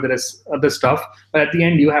 sure, there is other stuff. But at the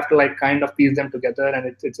end, you have to like kind of piece them together,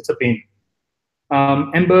 and it's a pain.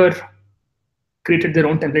 Ember created their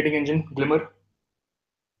own templating engine, Glimmer.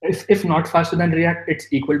 If not faster than React,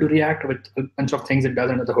 it's equal to React with a bunch of things it does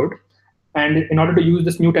under the hood. And in order to use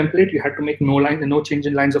this new template, you had to make no change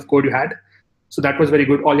in lines of code you had. So that was very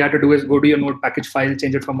good. All you had to do is go to your node package file,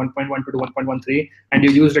 change it from 1.12 to 1.13, and you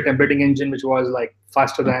used a templating engine which was like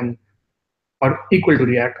faster than or equal to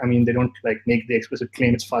React. I mean, they don't like make the explicit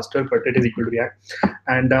claim it's faster, but it is equal to React.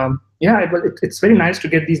 And yeah, it's very nice to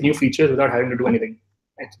get these new features without having to do anything.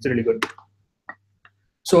 It's really good.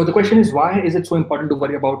 So the question is, why is it so important to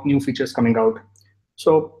worry about new features coming out?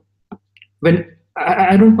 So when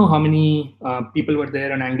I don't know how many people were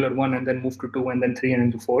there on Angular 1 and then moved to 2 and then 3 and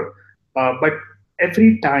into 4, but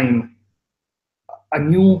every time a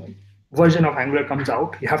new version of Angular comes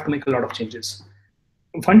out, you have to make a lot of changes.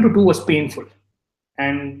 1 to 2 was painful,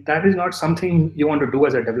 and that is not something you want to do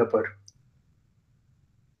as a developer.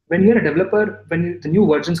 When you're a developer, when the new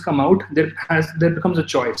versions come out, there becomes a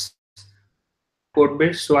choice. Code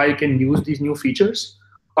base so I can use these new features,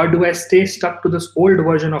 or do I stay stuck to this old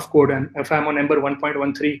version of code? And if I'm on Ember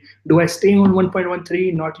 1.13, do I stay on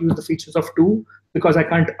 1.13, not use the features of 2 because I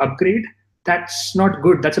can't upgrade? That's not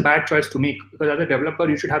good. That's a bad choice to make, because as a developer,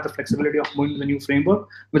 you should have the flexibility of moving to the new framework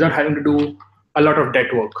without having to do a lot of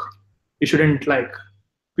debt work. You shouldn't like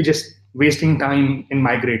be just wasting time in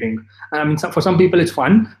migrating. I mean, for some people it's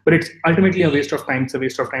fun, but it's ultimately a waste of time. It's a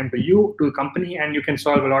waste of time to you, to the company, and you can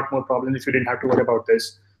solve a lot more problems if you didn't have to worry about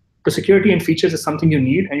this. So security and features is something you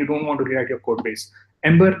need, and you don't want to rewrite your code base.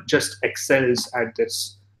 Ember just excels at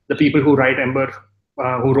this. The people who write Ember,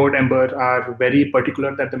 who wrote Ember, are very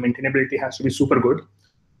particular that the maintainability has to be super good.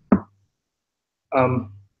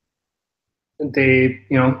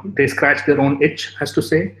 They scratch their own itch, has to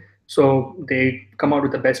say. So they come out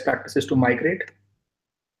with the best practices to migrate.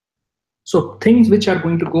 So things which are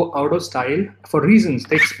going to go out of style for reasons,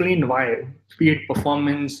 they explain why, be it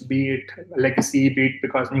performance, be it legacy, be it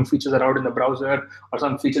because new features are out in the browser or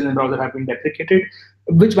some features in the browser have been deprecated,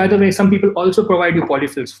 which by the way, some people also provide you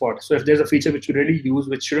polyfills for. So if there's a feature which you really use,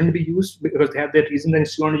 which shouldn't be used because they have their reason and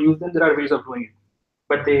you want to use them, there are ways of doing it.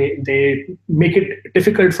 But they make it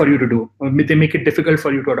difficult for you to do. They make it difficult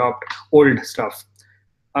for you to adopt old stuff.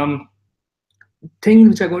 Um, Things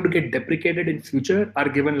which are going to get deprecated in future are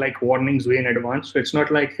given like warnings way in advance. So it's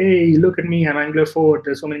not like, hey, look at me, I'm Angular 4.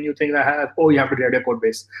 There's so many new things I have. Oh, you have to read your code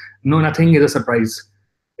base. No, nothing is a surprise.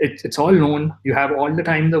 It's all known. You have all the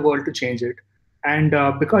time in the world to change it. And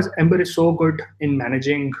because Ember is so good in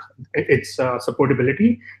managing its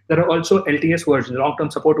supportability, there are also LTS versions, long-term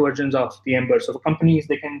support versions of the Ember. So for companies,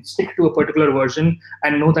 they can stick to a particular version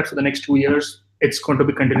and know that for the next 2 years, it's going to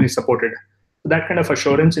be continually supported. So that kind of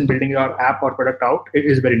assurance in building your app or product out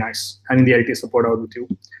is very nice, having the LTS support out with you.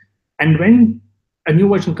 And when a new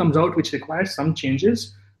version comes out which requires some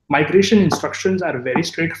changes, migration instructions are very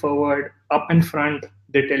straightforward, up and front.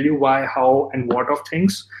 They tell you why, how, and what of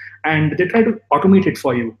things, and they try to automate it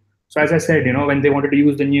for you. So as I said, when they wanted to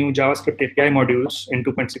use the new JavaScript API modules in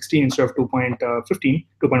 2.16 instead of 2.15,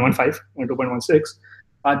 2.15, and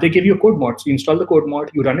 2.16, they give you a code mod. So you install the code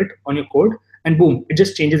mod, you run it on your code, and boom, it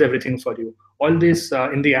just changes everything for you. All this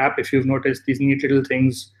in the app, if you've noticed, these neat little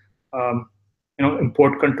things,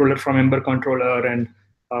 import controller from Ember controller, and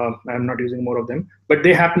I'm not using more of them, but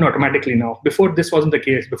they happen automatically now. Before this wasn't the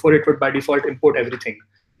case. Before it would by default import everything.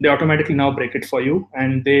 They automatically now break it for you,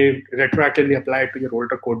 and they retroactively apply it to your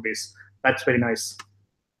older code base. That's very nice.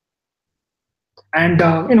 And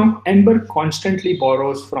Ember constantly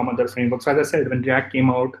borrows from other frameworks. As I said, when React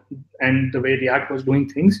came out and the way React was doing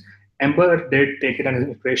things, Ember did take it as an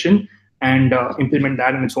inspiration and implement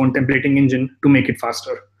that in its own templating engine to make it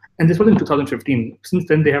faster. And this was in 2015. Since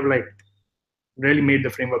then, they have really made the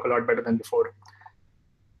framework a lot better than before.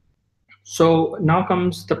 So now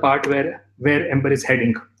comes the part where Ember is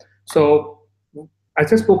heading. So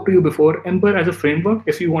as I spoke to you before, Ember as a framework,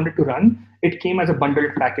 if you wanted to run, it came as a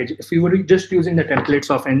bundled package. If you were just using the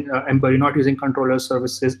templates of Ember, you're not using controllers,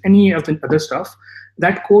 services, any of the other stuff,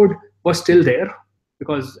 that code was still there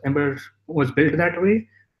because Ember was built that way.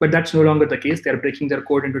 But that's no longer the case. They're breaking their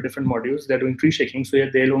code into different modules. They're doing tree shaking. So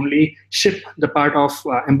they'll only ship the part of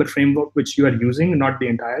Ember framework which you are using, not the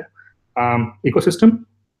entire ecosystem.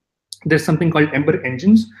 There's something called Ember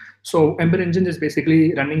Engines. So Ember Engine is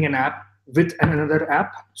basically running an app with another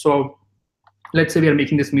app. So let's say we are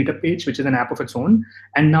making this Meetup page, which is an app of its own.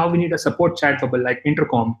 And now we need a support chat bubble like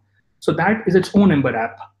Intercom. So that is its own Ember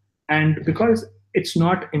app. And because it's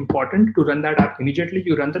not important to run that app immediately,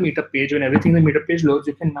 you run the Meetup page. When everything in the Meetup page loads,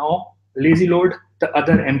 you can now lazy load the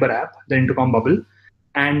other Ember app, the Intercom bubble,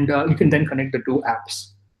 and you can then connect the two apps.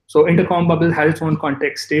 So Intercom bubble has its own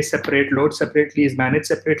context, stays separate, loads separately, is managed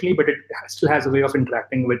separately, but it still has a way of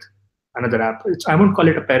interacting with another app. I won't call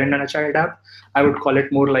it a parent and a child app. I would call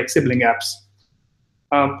it more like sibling apps.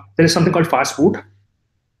 There is something called fast boot.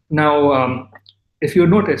 Now, if you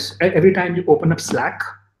notice, every time you open up Slack,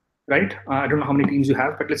 right? I don't know how many teams you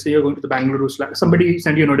have, but let's say you're going to the Bangalore Slack. Somebody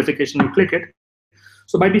send you a notification, you click it.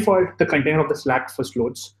 So by default, the container of the Slack first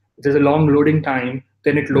loads. There's a long loading time,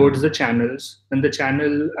 then it loads the channels, then the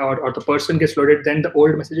channel or the person gets loaded, then the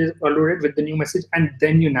old messages are loaded with the new message, and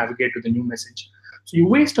then you navigate to the new message. So you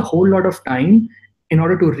waste a whole lot of time in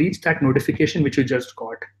order to reach that notification which you just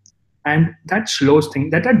got. And that slows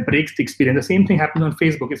things, that breaks the experience. The same thing happens on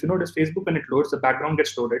Facebook. If you notice Facebook, when it loads, the background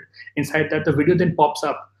gets loaded. Inside that, the video then pops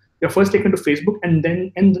up. You're first taken to Facebook, and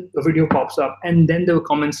then the video pops up, and then the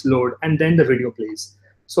comments load, and then the video plays.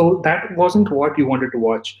 So that wasn't what you wanted to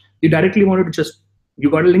watch. You directly wanted to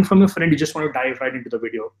you got a link from your friend, you just want to dive right into the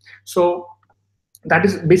video. So that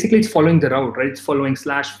is basically, it's following the route, right? It's following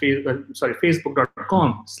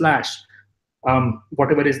facebook.com/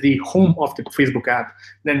 whatever is the home of the Facebook app,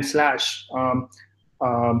 then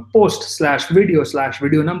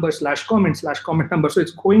 /post/video/video number/comment number. So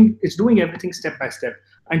it's doing everything step by step.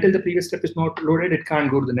 Until the previous step is not loaded, it can't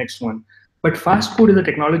go to the next one. But fast boot is a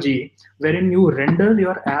technology wherein you render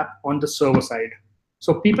your app on the server side.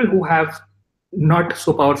 So people who have not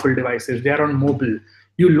so powerful devices, they are on mobile.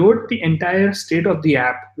 You load the entire state of the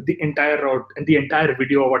app with the entire route and the entire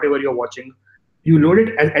video or whatever you're watching. You load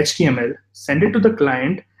it as HTML, send it to the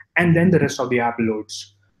client, and then the rest of the app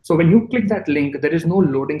loads. So when you click that link, there is no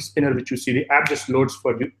loading spinner which you see. The app just loads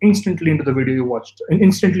for you instantly into the video you watched, and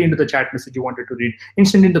instantly into the chat message you wanted to read,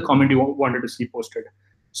 instantly in the comment you wanted to see posted.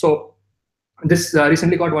 So this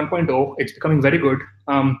recently got 1.0. It's becoming very good.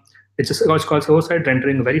 It's called server-side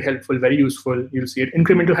rendering, very helpful, very useful. You'll see it.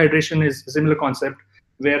 Incremental hydration is a similar concept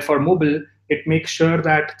where for mobile, it makes sure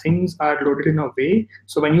that things are loaded in a way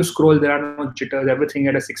so when you scroll, there are no jitters, everything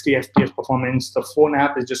at a 60 FPS performance. The phone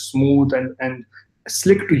app is just smooth and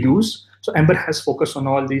slick to use. So Ember has focused on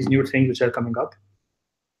all these new things which are coming up.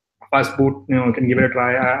 Fast boot, you can give it a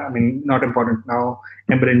try. I mean, not important now.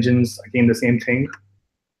 Ember engines, again, the same thing.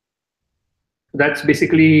 That's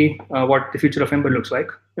basically what the future of Ember looks like.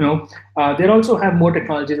 They also have more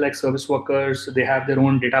technologies like service workers. They have their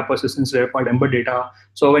own data persistence layer called Ember data.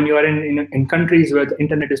 So when you are in countries where the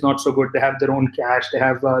internet is not so good, they have their own cache. They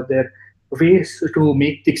have their ways to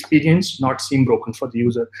make the experience not seem broken for the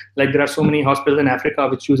user. Like there are so many hospitals in Africa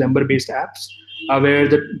which use Ember-based apps where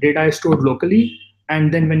the data is stored locally,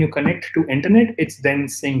 and then when you connect to internet, it's then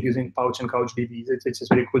synced using Pouch and Couch DBs. It's just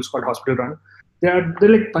very cool. It's called Hospital Run. There are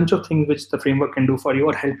like a bunch of things which the framework can do for you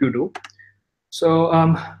or help you do. So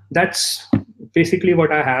that's basically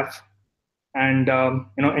what I have. And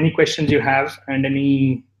any questions you have and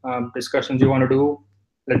any discussions you want to do,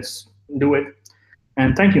 let's do it.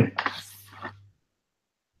 And thank you.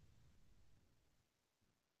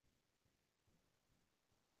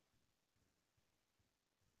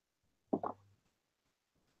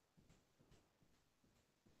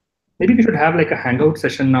 Maybe we should have like a hangout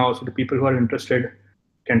session now so the people who are interested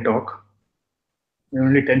can talk. There are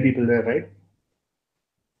only 10 people there, right?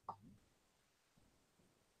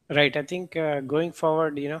 Right. I think going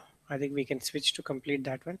forward, I think we can switch to complete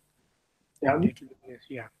that one. Yeah. And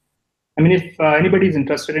yeah. I mean, if anybody is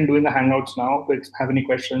interested in doing the hangouts now, if have any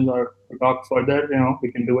questions or talk further,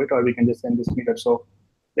 we can do it, or we can just end this meetup. So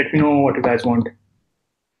let me know what you guys want.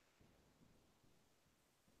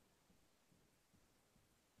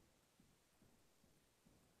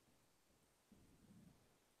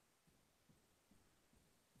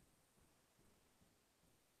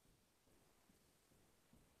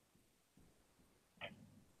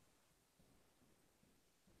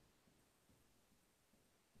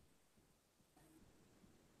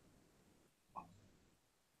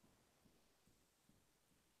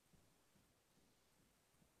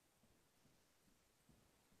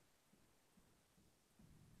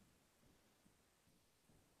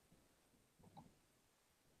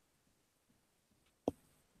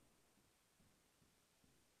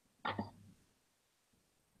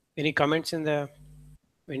 Any comments in the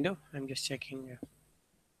window? I'm just checking.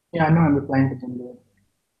 Yeah, I know I'm replying to them.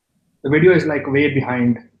 The video is like way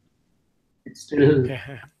behind. It's still.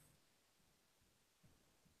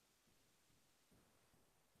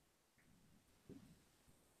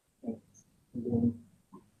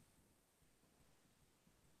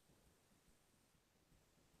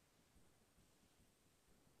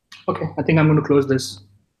 Okay, I think I'm going to close this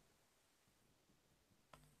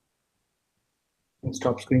and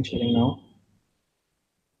stop screen sharing now.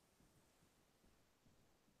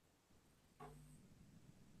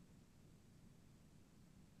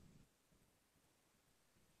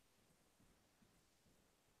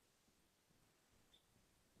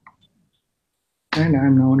 And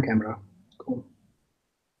I'm now on camera. Cool.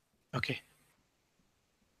 Okay.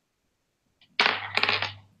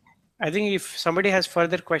 I think if somebody has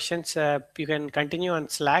further questions, you can continue on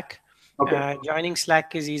Slack. Okay. Joining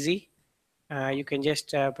Slack is easy. You can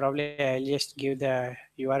just probably I'll just give the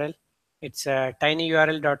URL. It's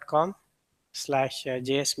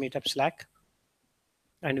tinyurl.com/JS Meetup Slack,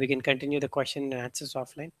 and we can continue the question and answers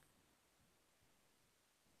offline.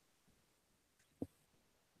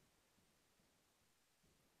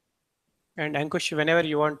 And Ankush, whenever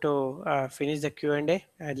you want to finish the Q&A,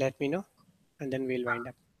 let me know, and then we'll wind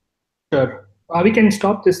up. Sure. We can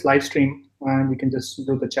stop this live stream and we can just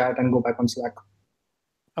do the chat and go back on Slack.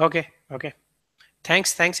 Okay. Okay.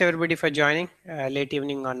 Thanks everybody for joining late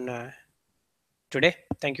evening on today.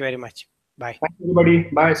 Thank you very much. Bye. Thanks everybody.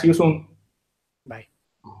 Bye. See you soon. Bye.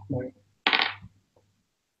 Bye.